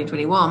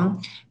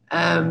 2021,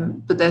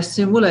 but they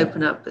soon will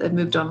open up. They've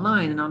moved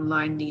online, and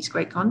online needs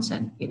great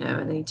content, and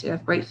they need to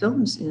have great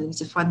films. They need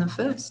to find them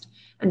first,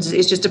 and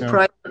it's just a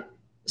private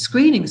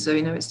screening, so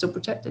it's still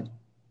protected.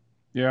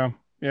 Yeah,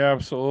 yeah,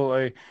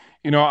 absolutely.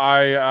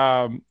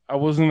 I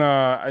wasn't.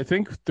 I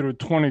think through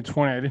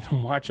 2020, I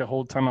didn't watch a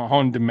whole ton of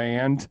on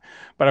demand,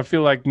 but I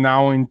feel like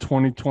now in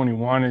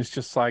 2021, it's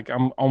just like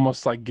I'm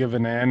almost like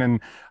giving in. And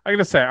I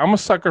gotta say, I'm a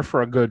sucker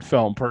for a good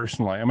film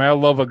personally. I mean, I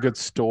love a good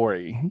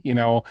story, in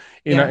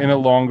a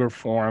longer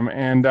form.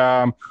 And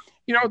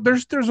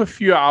there's a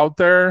few out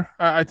there.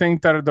 I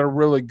think that they're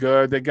really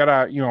good. They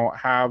gotta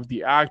have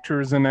the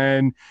actors in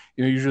it.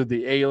 Usually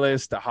the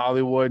A-list, the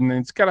Hollywood, and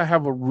it's gotta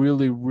have a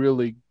really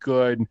really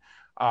good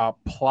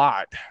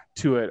plot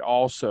to it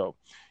also.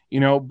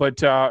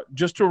 But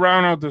just to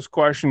round out this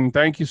question,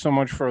 thank you so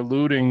much for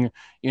alluding,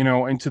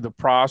 into the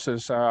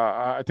process.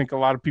 I think a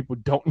lot of people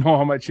don't know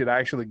how much it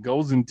actually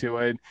goes into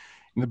it.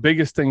 And the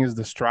biggest thing is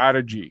the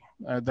strategy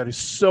that is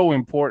so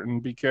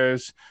important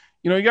because,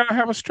 you got to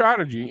have a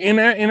strategy in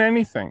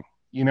anything.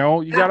 You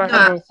got Yeah, to no,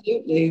 have a.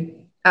 absolutely.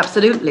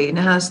 Absolutely. And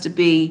it has to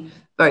be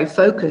very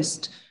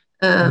focused.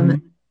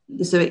 Um,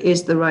 Mhm. so it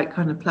is the right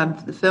kind of plan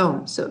for the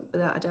film. So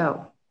without a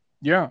doubt.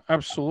 Yeah,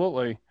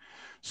 absolutely.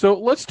 So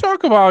let's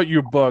talk about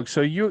your book.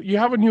 So you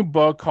have a new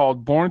book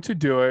called Born to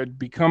Do It: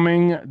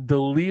 Becoming the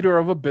Leader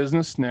of a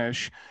Business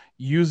Niche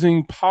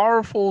Using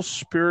Powerful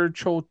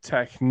Spiritual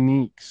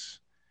Techniques.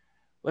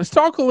 Let's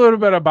talk a little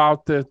bit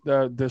about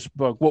this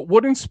book.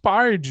 What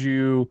inspired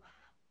you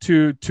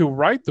to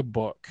write the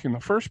book in the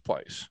first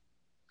place?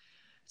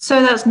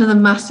 So that's another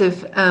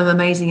massive,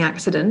 amazing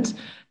accident.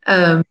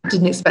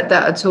 Didn't expect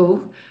that at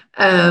all.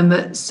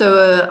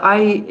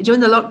 I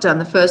during the lockdown,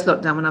 the first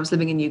lockdown when I was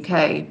living in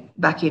UK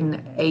back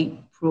in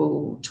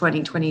April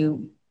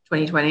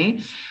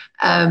 2020,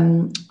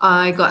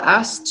 I got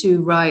asked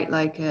to write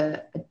like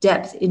a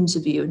depth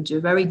interview and do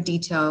a very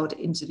detailed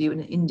interview in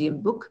an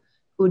Indian book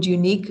called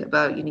Unique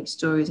about unique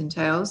stories and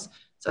tales.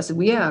 So I said,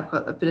 well, yeah, I've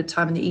got a bit of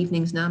time in the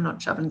evenings now. I'm not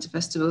traveling to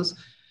festivals.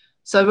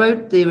 So I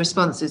wrote the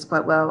responses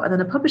quite well. And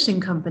then a publishing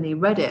company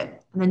read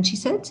it. And then she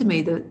said to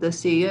me, the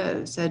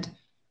CEO said, have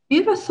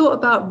you ever thought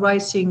about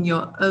writing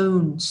your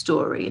own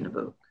story in a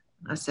book?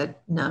 And I said,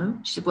 no.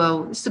 She said,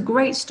 well, it's a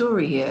great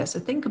story here. So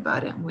think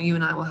about it. And you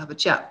and I will have a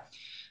chat.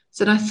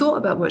 So then I thought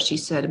about what she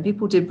said. And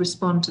people did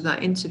respond to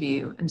that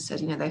interview and said,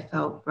 they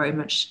felt very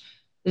much,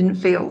 didn't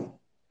feel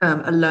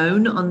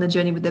alone on the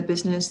journey with their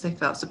business. They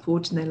felt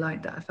supported and they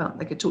liked that. I felt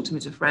they could talk to me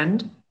as a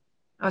friend.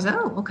 I was like,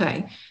 oh,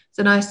 okay.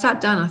 So then I sat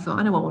down, I thought,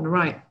 I know what I want to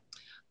write.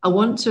 I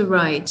want to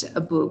write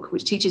a book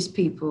which teaches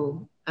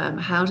people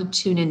how to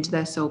tune into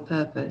their soul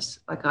purpose,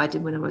 like I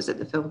did when I was at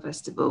the film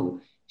festival,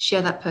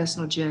 share that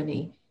personal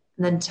journey,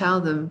 and then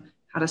tell them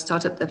how to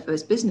start up their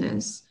first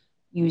business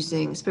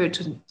using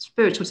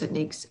spiritual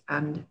techniques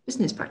and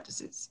business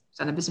practices,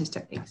 standard business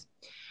techniques.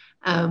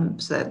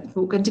 So that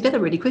all came together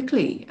really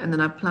quickly. And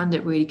then I planned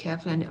it really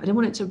carefully. And I didn't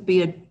want it to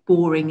be a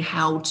boring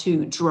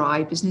how-to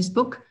dry business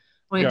book.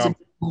 I wanted it to Yeah,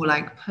 be more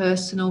like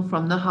personal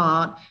from the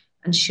heart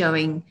and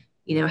showing,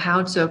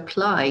 how to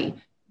apply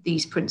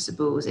these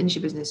principles into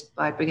your business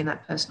by bringing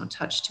that personal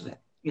touch to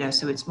it,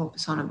 so it's more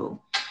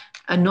personable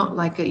and not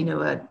like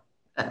a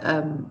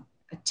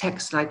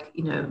text like,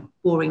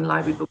 boring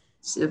library book.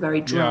 It's a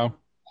very dry. yeah,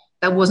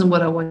 That wasn't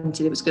what I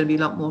wanted. It was going to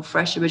be a lot more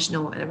fresh,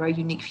 original, and a very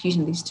unique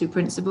fusion of these two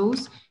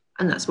principles.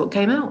 And that's what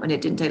came out. And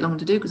it didn't take long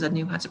to do because I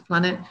knew how to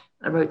plan it.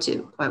 I wrote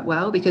it quite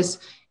well because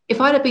if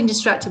I'd have been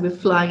distracted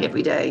with flying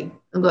every day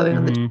and going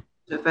on the hmm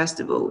to a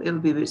festival, it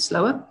would be a bit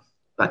slower.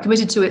 But I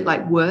committed to it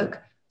like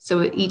work.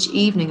 So each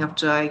evening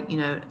after I,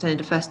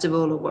 attended a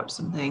festival or watched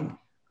something,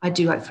 I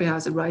do like 3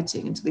 hours of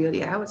writing until the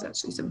early hours.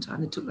 Actually,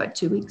 sometimes it took like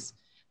 2 weeks.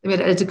 Then we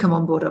had an editor come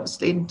on board,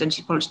 obviously, and then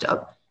she polished it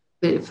up.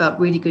 But it felt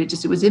really good.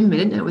 It was in me,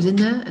 didn't it? It was in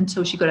there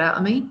until she got out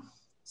of me.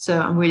 So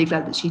I'm really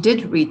glad that she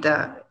did read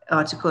that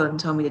article and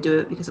tell me to do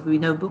it because there would be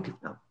no book if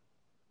not.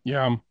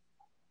 yeah.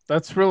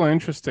 That's really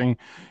interesting.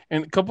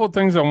 And a couple of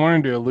things I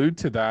wanted to allude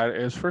to that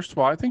is first of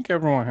all, I think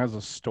everyone has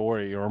a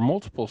story or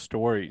multiple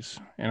stories.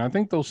 And I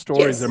think those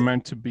stories are Yes.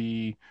 meant to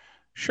be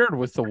shared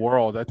with the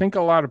world. I think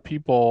a lot of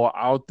people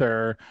out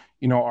there,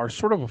 are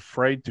sort of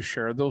afraid to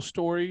share those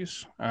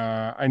stories.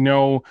 I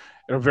know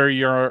at a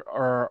very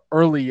or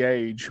early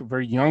age,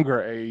 very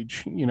younger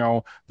age,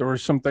 there were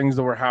some things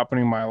that were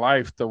happening in my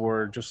life that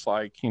were just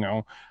like,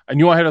 I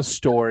knew I had a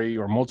story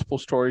or multiple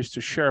stories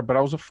to share, but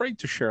I was afraid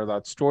to share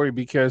that story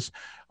because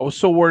I was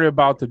so worried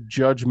about the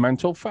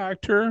judgmental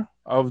factor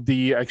of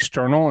the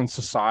external and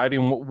society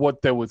and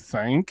what they would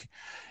think.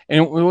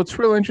 And what's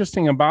really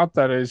interesting about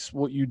that is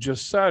what you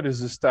just said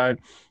is that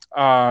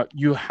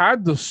you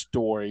had the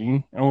story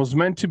and it was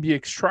meant to be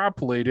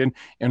extrapolated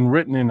and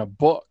written in a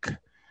book.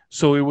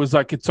 So it was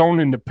like its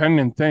own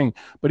independent thing.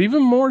 But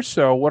even more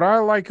so, what I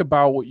like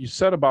about what you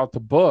said about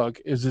the book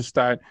is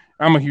that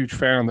I'm a huge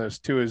fan of this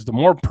too, is the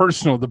more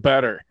personal, the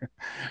better.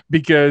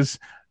 Because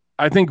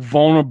I think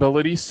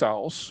vulnerability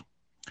sells.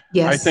 I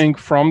Yes. think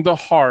from the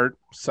heart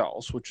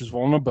sells, which is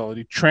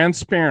vulnerability,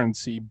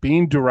 transparency,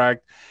 being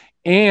direct,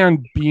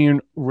 and being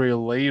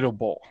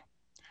relatable.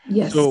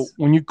 So Yes.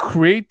 when you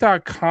create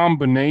that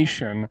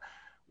combination,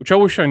 which I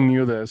wish I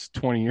knew this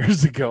 20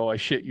 years ago, I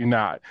shit you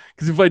not.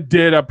 Because if I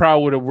did, I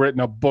probably would have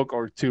written a book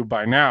or two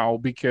by now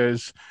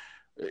because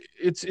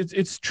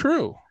it's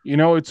true.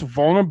 It's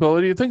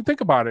vulnerability.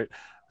 Think about it.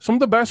 Some of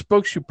the best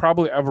books you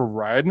probably ever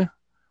read,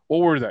 what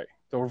were they?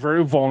 They were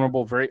very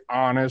vulnerable, very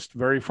honest,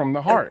 very from the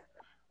Yep. heart,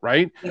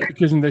 right? Yep.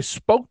 Because they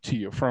spoke to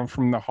you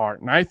from the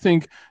heart. And I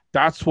think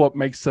that's what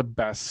makes a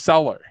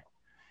bestseller.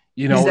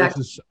 It's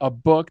Exactly. just a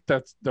book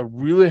that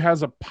really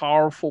has a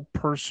powerful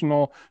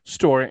personal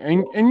story,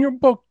 and your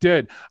book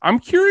did. I'm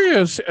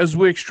curious as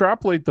we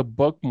extrapolate the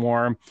book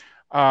more.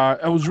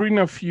 I was reading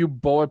a few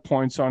bullet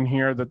points on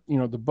here that,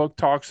 the book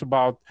talks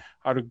about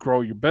how to grow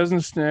your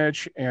business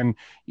niche and,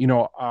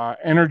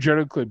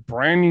 energetically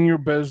branding your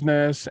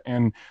business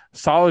and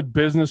solid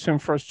business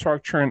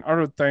infrastructure and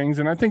other things.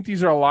 And I think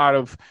these are a lot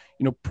of,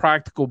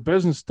 practical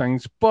business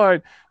things.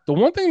 But the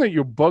one thing that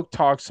your book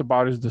talks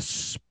about is the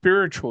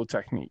spiritual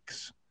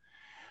techniques.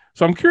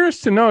 So I'm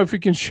curious to know if you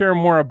can share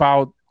more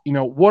about,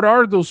 what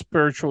are those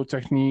spiritual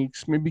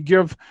techniques? Maybe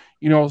give,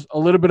 a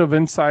little bit of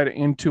insight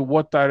into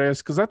what that is,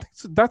 because I think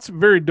that's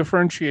very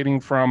differentiating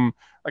from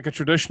like a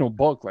traditional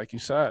book, like you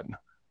said.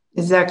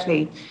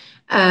 Exactly.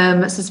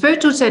 So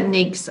spiritual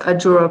techniques I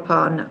draw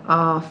upon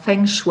are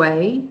feng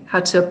shui,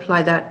 how to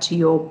apply that to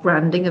your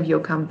branding of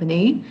your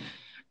company,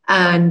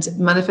 and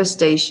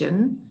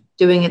manifestation,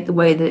 doing it the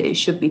way that it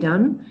should be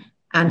done,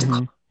 and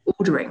Mm-hmm.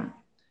 ordering.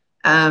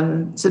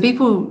 So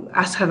people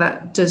ask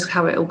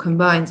how it all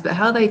combines, but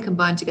how they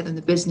combine together in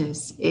the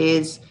business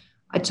is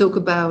I talk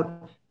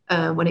about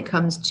when it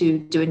comes to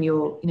doing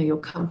your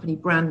company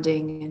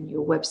branding and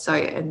your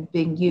website and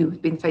being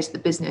the face of the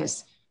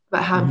business,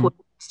 about how Mm-hmm.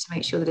 important it is to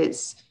make sure that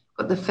it's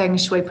got the feng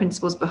shui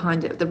principles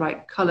behind it, the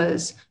right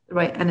colors, the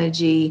right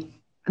energy,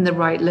 and the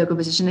right logo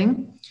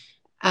positioning.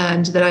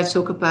 And then I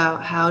talk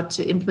about how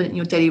to implement in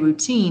your daily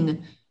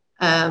routine,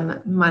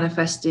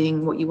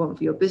 manifesting what you want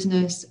for your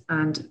business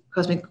and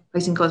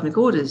placing cosmic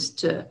orders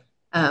to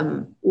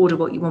order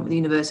what you want for the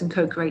universe and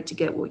co-create to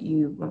get what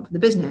you want for the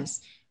business.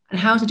 And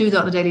how to do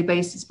that on a daily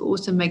basis, but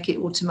also make it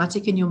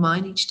automatic in your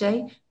mind each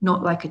day,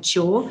 not like a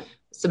chore,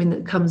 something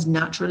that comes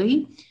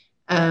naturally.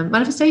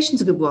 Manifestation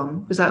is a good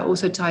one because that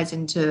also ties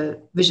into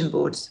vision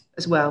boards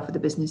as well for the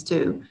business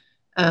too.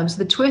 So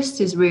the twist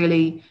is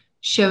really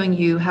showing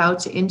you how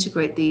to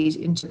integrate these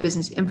into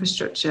business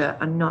infrastructure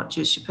and not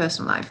just your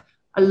personal life.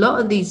 A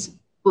lot of these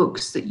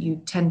books that you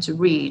tend to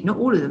read, not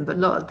all of them, but a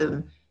lot of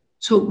them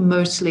talk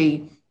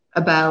mostly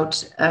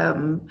about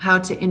how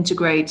to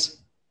integrate,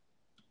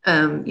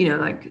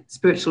 like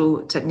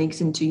spiritual techniques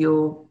into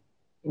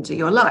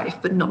your life,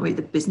 but not really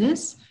the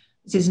business.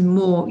 This is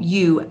more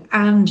you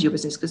and your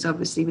business, because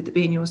obviously, with it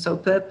being your sole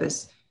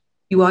purpose,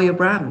 you are your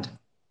brand.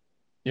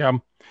 Yeah.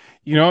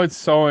 It's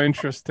so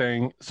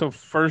interesting. So,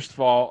 first of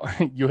all,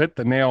 you hit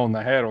the nail on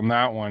the head on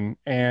that one.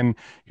 And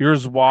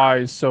here's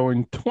why. So,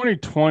 in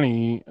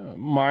 2020,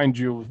 mind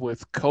you,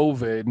 with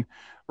COVID,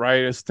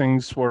 right, as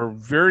things were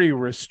very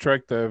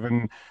restrictive,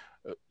 and,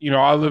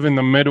 I live in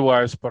the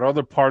Midwest, but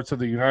other parts of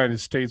the United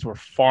States were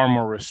far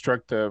more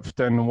restrictive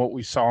than what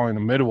we saw in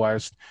the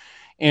Midwest.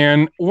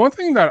 And one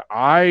thing that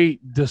I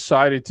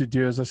decided to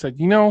do is I said,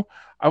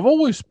 I've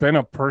always been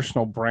a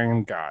personal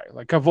brand guy.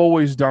 Like I've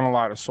always done a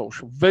lot of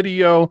social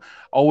video,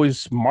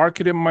 always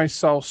marketed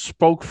myself,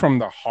 spoke from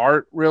the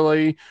heart,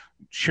 really,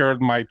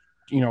 shared my,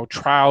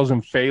 trials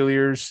and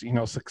failures,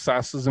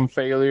 successes and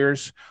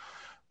failures.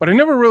 But I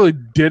never really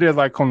did it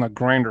like on a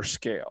grander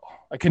scale.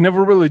 Like I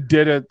never really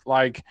did it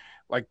like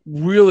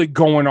really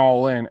going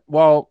all in.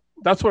 Well,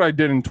 that's what I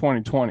did in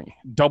 2020.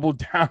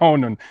 Doubled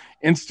down on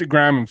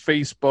Instagram and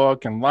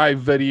Facebook and live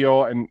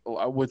video and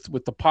with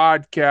the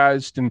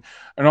podcast and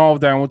all of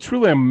that. And what's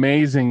really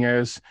amazing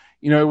is,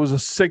 it was a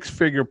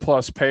six-figure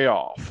plus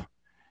payoff.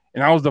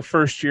 And that was the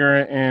first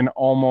year in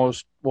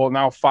almost, well,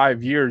 now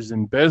 5 years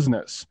in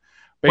business,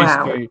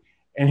 Wow. basically.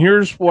 And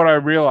here's what I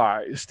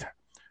realized.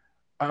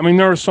 I mean,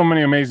 there were so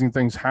many amazing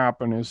things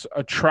happen. Is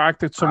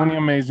attracted so many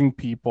amazing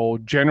people,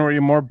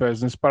 generated more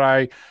business. But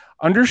I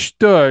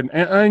understood,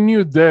 and I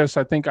knew this.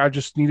 I think I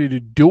just needed to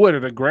do it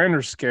at a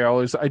grander scale.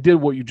 Is I did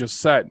what you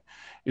just said,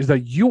 is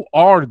that you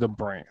are the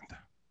brand,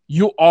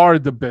 you are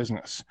the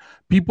business.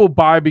 People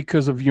buy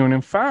because of you. And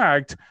in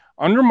fact,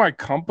 under my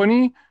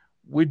company,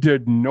 we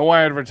did no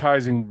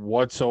advertising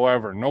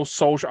whatsoever, no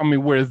social. I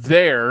mean, we're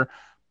there,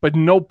 but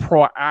no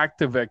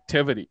proactive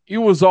activity. It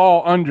was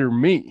all under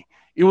me.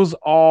 It was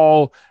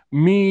all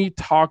me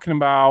talking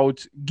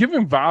about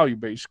giving value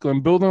basically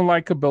and building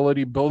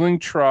likability, building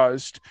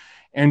trust,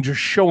 and just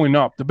showing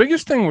up. The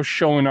biggest thing was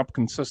showing up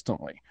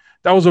consistently.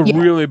 That was a Yeah.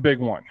 really big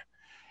one.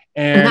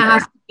 And And that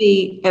has to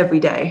be every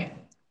day.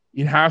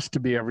 it has to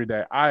be every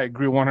day. I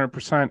agree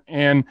 100%.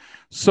 And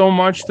so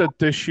much that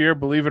this year,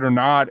 believe it or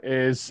not,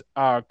 is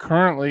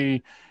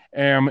currently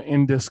am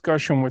in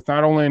discussion with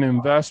not only an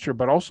investor,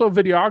 but also a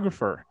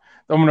videographer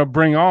that I'm going to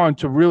bring on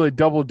to really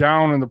double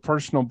down on the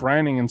personal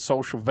branding and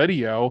social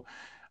video.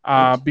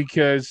 Right.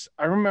 Because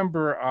I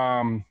remember,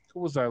 who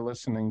was I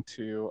listening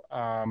to?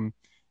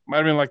 Might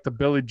have been like the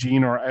Billie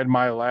Jean or Ed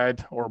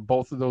Milet or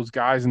both of those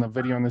guys in the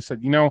video. And they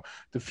said,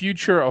 the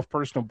future of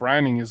personal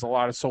branding is a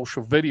lot of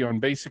social video.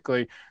 And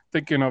basically,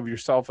 thinking of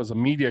yourself as a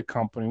media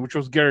company, which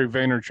was Gary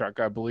Vaynerchuk,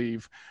 I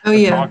believe, Oh that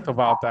yeah. talked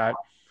about that.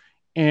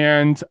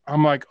 And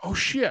I'm like, oh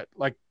shit,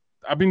 like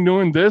I've been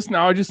doing this.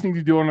 Now I just need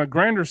to do it on a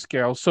grander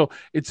scale. So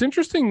it's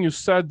interesting you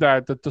said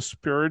that the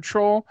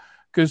spiritual,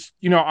 because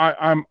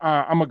I'm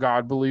a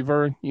God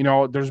believer.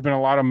 There's been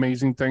a lot of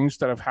amazing things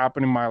that have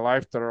happened in my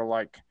life that are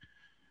like,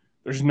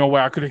 there's no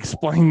way I could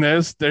explain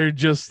this. They're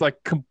just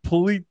like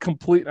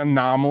complete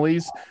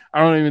anomalies. I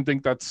don't even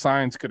think that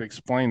science could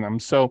explain them.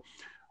 So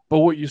But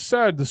what you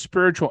said, the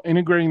spiritual,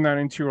 integrating that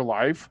into your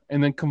life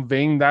and then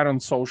conveying that on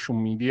social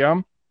media.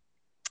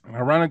 And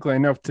ironically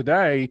enough,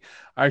 today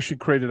I actually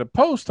created a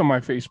post on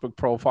my Facebook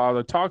profile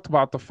that talked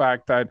about the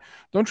fact that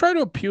don't try to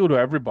appeal to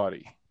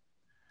everybody.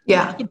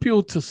 Yeah. Just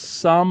appeal to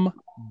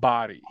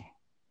somebody,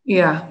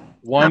 Yeah.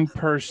 one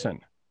person.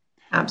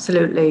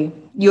 Absolutely.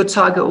 Your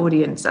target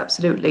audience.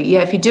 Absolutely.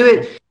 Yeah. If you do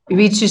it, if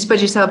you just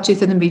spread yourself too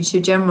thin and be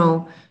too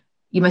general,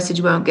 your message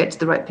won't get to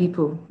the right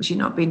people because you're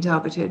not being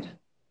targeted.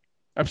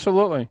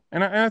 Absolutely.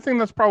 And I think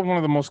that's probably one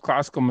of the most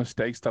classical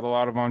mistakes that a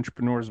lot of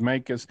entrepreneurs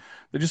make is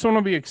they just want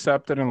to be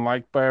accepted and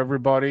liked by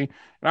everybody.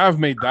 And I've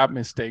made that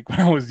mistake when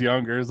I was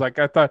younger. It's like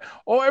I thought,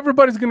 oh,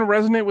 everybody's going to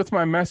resonate with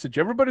my message.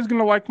 Everybody's going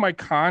to like my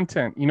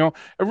content.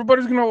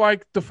 Everybody's going to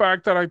like the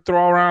fact that I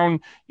throw around,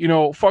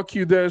 fuck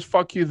you this,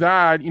 fuck you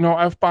that,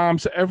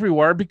 F-bombs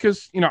everywhere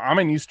because, I'm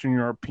an Eastern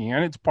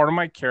European. It's part of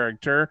my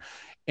character.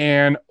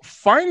 And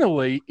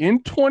finally,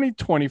 in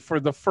 2020, for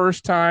the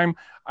first time,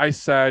 I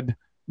said,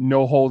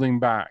 no holding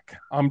back.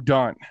 I'm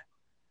done.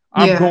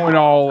 I'm Yeah. going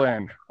all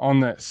in on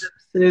this.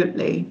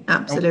 Absolutely. And,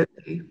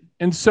 Absolutely.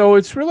 and so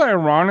it's really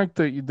ironic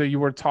that you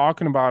were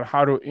talking about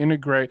how to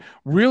integrate,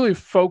 really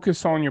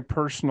focus on your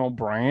personal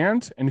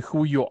brand and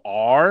who you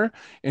are,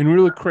 and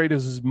really create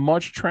as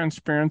much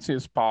transparency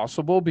as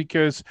possible.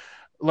 Because,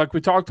 like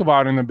we talked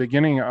about in the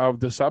beginning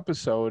of this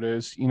episode,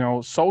 is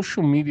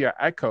social media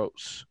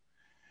echoes.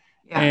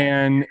 Yeah.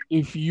 And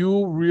if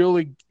you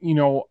really,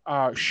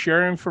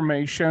 share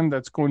information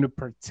that's going to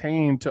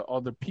pertain to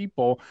other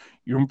people,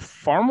 you're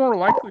far more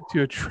likely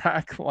to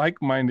attract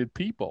like-minded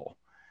people.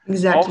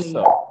 Exactly.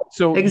 Also,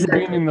 so you being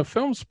Exactly. in the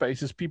film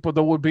space is people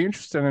that would be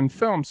interested in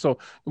film. So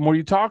the more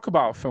you talk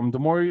about film, the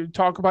more you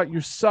talk about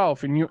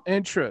yourself and your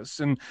interests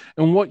and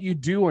what you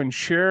do and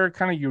share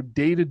kind of your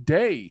day to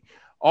day.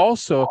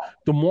 Also,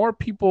 the more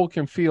people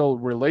can feel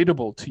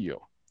relatable to you.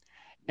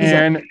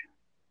 And Exactly.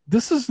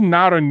 this is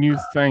not a new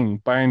thing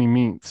by any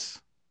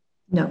means.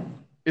 No.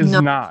 Is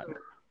Not not.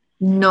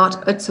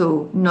 not at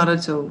all. Not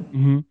at all.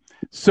 Mm-hmm.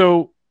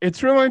 So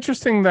it's really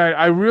interesting that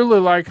I really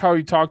like how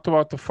you talked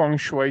about the feng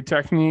shui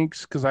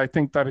techniques because I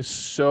think that is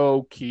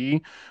so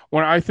key.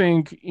 When I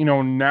think,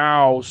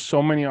 now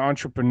so many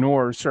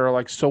entrepreneurs are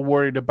like so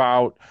worried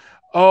about,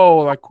 oh,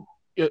 like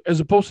as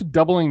opposed to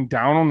doubling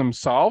down on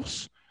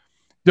themselves,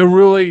 they're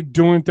really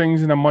doing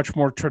things in a much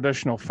more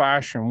traditional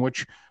fashion,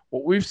 which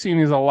what we've seen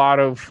is a lot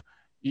of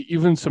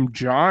even some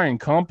giant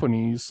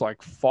companies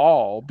like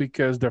fall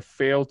because they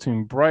fail to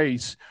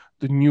embrace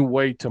the new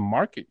way to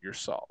market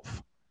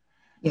yourself,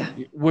 Yeah.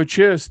 which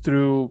is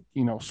through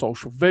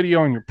social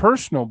video and your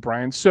personal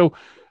brand. So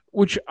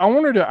which I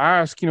wanted to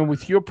ask,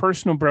 with your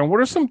personal brand, what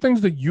are some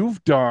things that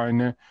you've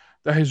done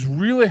that has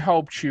really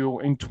helped you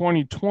in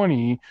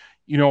 2020,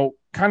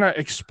 kind of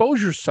expose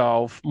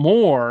yourself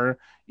more,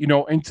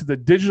 into the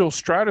digital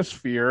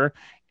stratosphere,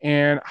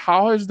 and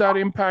how has that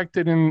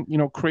impacted in,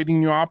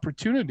 creating new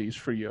opportunities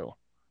for you?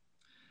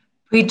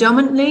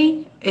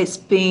 Predominantly,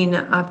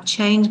 I've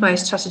changed my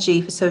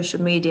strategy for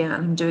social media and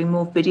I'm doing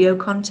more video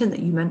content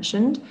that you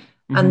mentioned.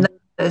 And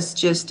Mm-hmm. it's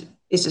just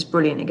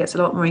brilliant. It gets a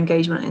lot more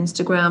engagement on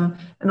Instagram.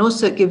 And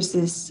also it gives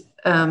this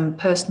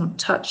personal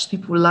touch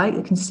people like.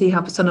 They can see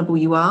how personable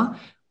you are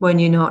when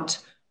you're not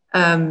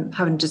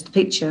having just a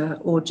picture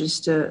or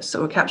just a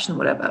sort of caption or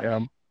whatever. Yeah.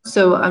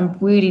 So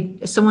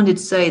someone did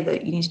say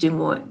that you need to do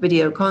more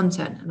video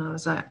content. And I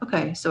was like,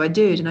 okay, so I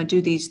did. And I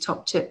do these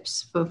top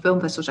tips for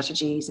film festival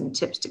strategies and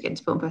tips to get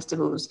into film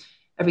festivals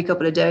every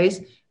couple of days.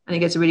 And it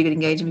gets a really good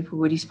engagement. People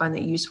really find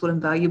that useful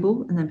and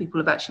valuable. And then people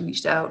have actually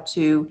reached out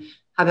to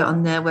have it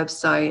on their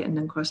website and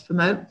then cross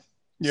promote.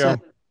 Yeah.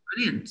 So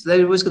brilliant. So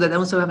they always good. They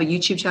also have a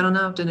YouTube channel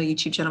now. I've done a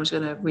YouTube channel, which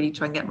I'm going to really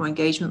try and get more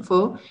engagement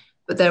for.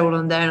 But they're all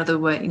on there. Another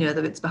way,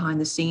 the bits behind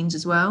the scenes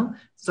as well.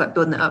 It's like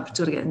building it up, got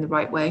to get it in the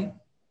right way.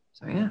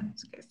 So yeah,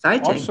 it's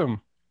exciting.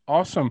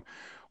 Awesome.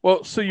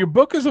 Well, so your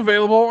book is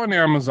available on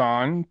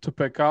Amazon to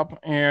pick up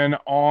and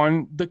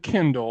on the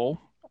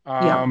Kindle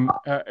Yeah.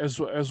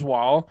 as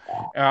well.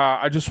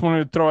 I just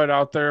wanted to throw it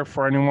out there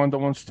for anyone that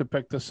wants to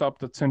pick this up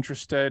that's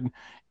interested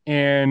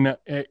in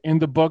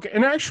the book.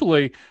 And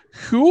actually,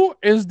 who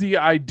is the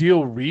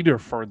ideal reader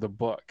for the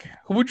book?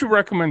 Who would you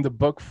recommend the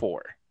book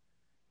for?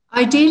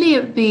 Ideally,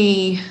 it would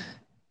be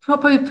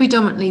probably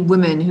predominantly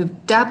women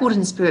who've dabbled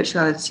in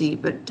spirituality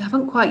but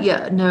haven't quite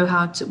yet know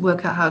how to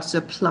work out how to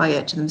apply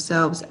it to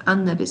themselves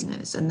and their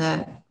business. And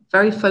they're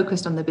very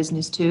focused on their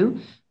business too.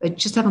 They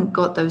just haven't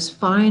got those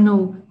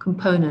final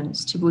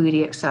components to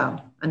really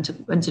excel and to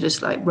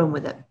just like run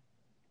with it.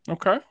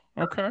 Okay.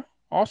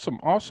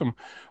 Awesome.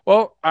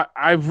 Well,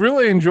 I've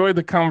really enjoyed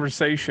the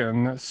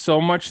conversation so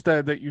much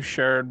that you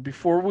shared.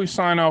 Before we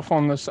sign off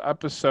on this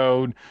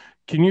episode,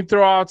 can you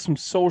throw out some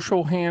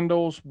social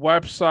handles,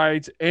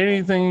 websites,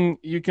 anything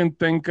you can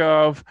think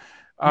of,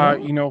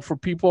 for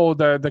people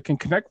that can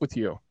connect with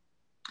you?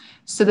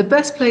 So the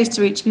best place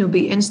to reach me will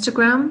be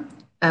Instagram,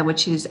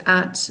 which is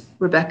at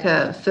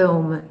Rebekah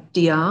Film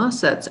DR.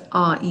 So that's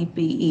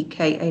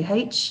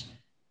REBEKAH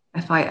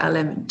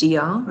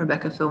FILMDR,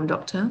 Rebekah Film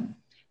Doctor.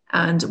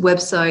 And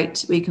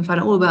website where you can find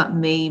out all about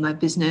me, my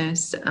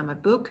business, and my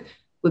book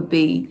would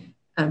be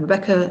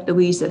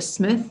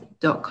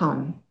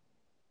RebekahLouisaSmith.com.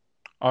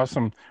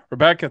 Awesome.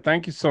 Rebekah,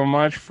 thank you so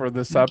much for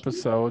this Thank you.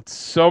 episode.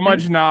 So Thank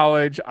much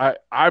knowledge.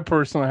 I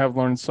personally have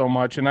learned so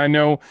much, and I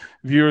know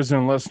viewers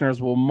and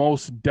listeners will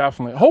most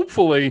definitely,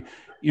 hopefully,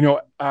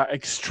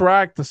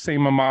 extract the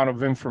same amount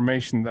of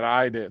information that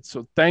I did.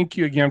 So thank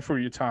you again for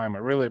your time. I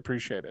really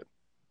appreciate it.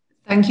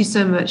 Thank you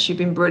so much. You've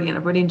been brilliant.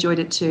 I've really enjoyed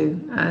it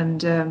too.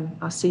 And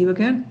I'll see you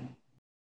again.